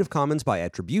Creative Commons by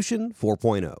Attribution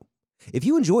 4.0. If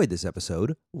you enjoyed this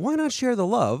episode, why not share the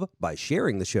love by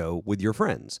sharing the show with your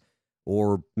friends?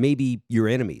 Or maybe your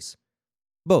enemies.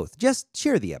 Both. Just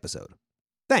share the episode.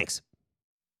 Thanks.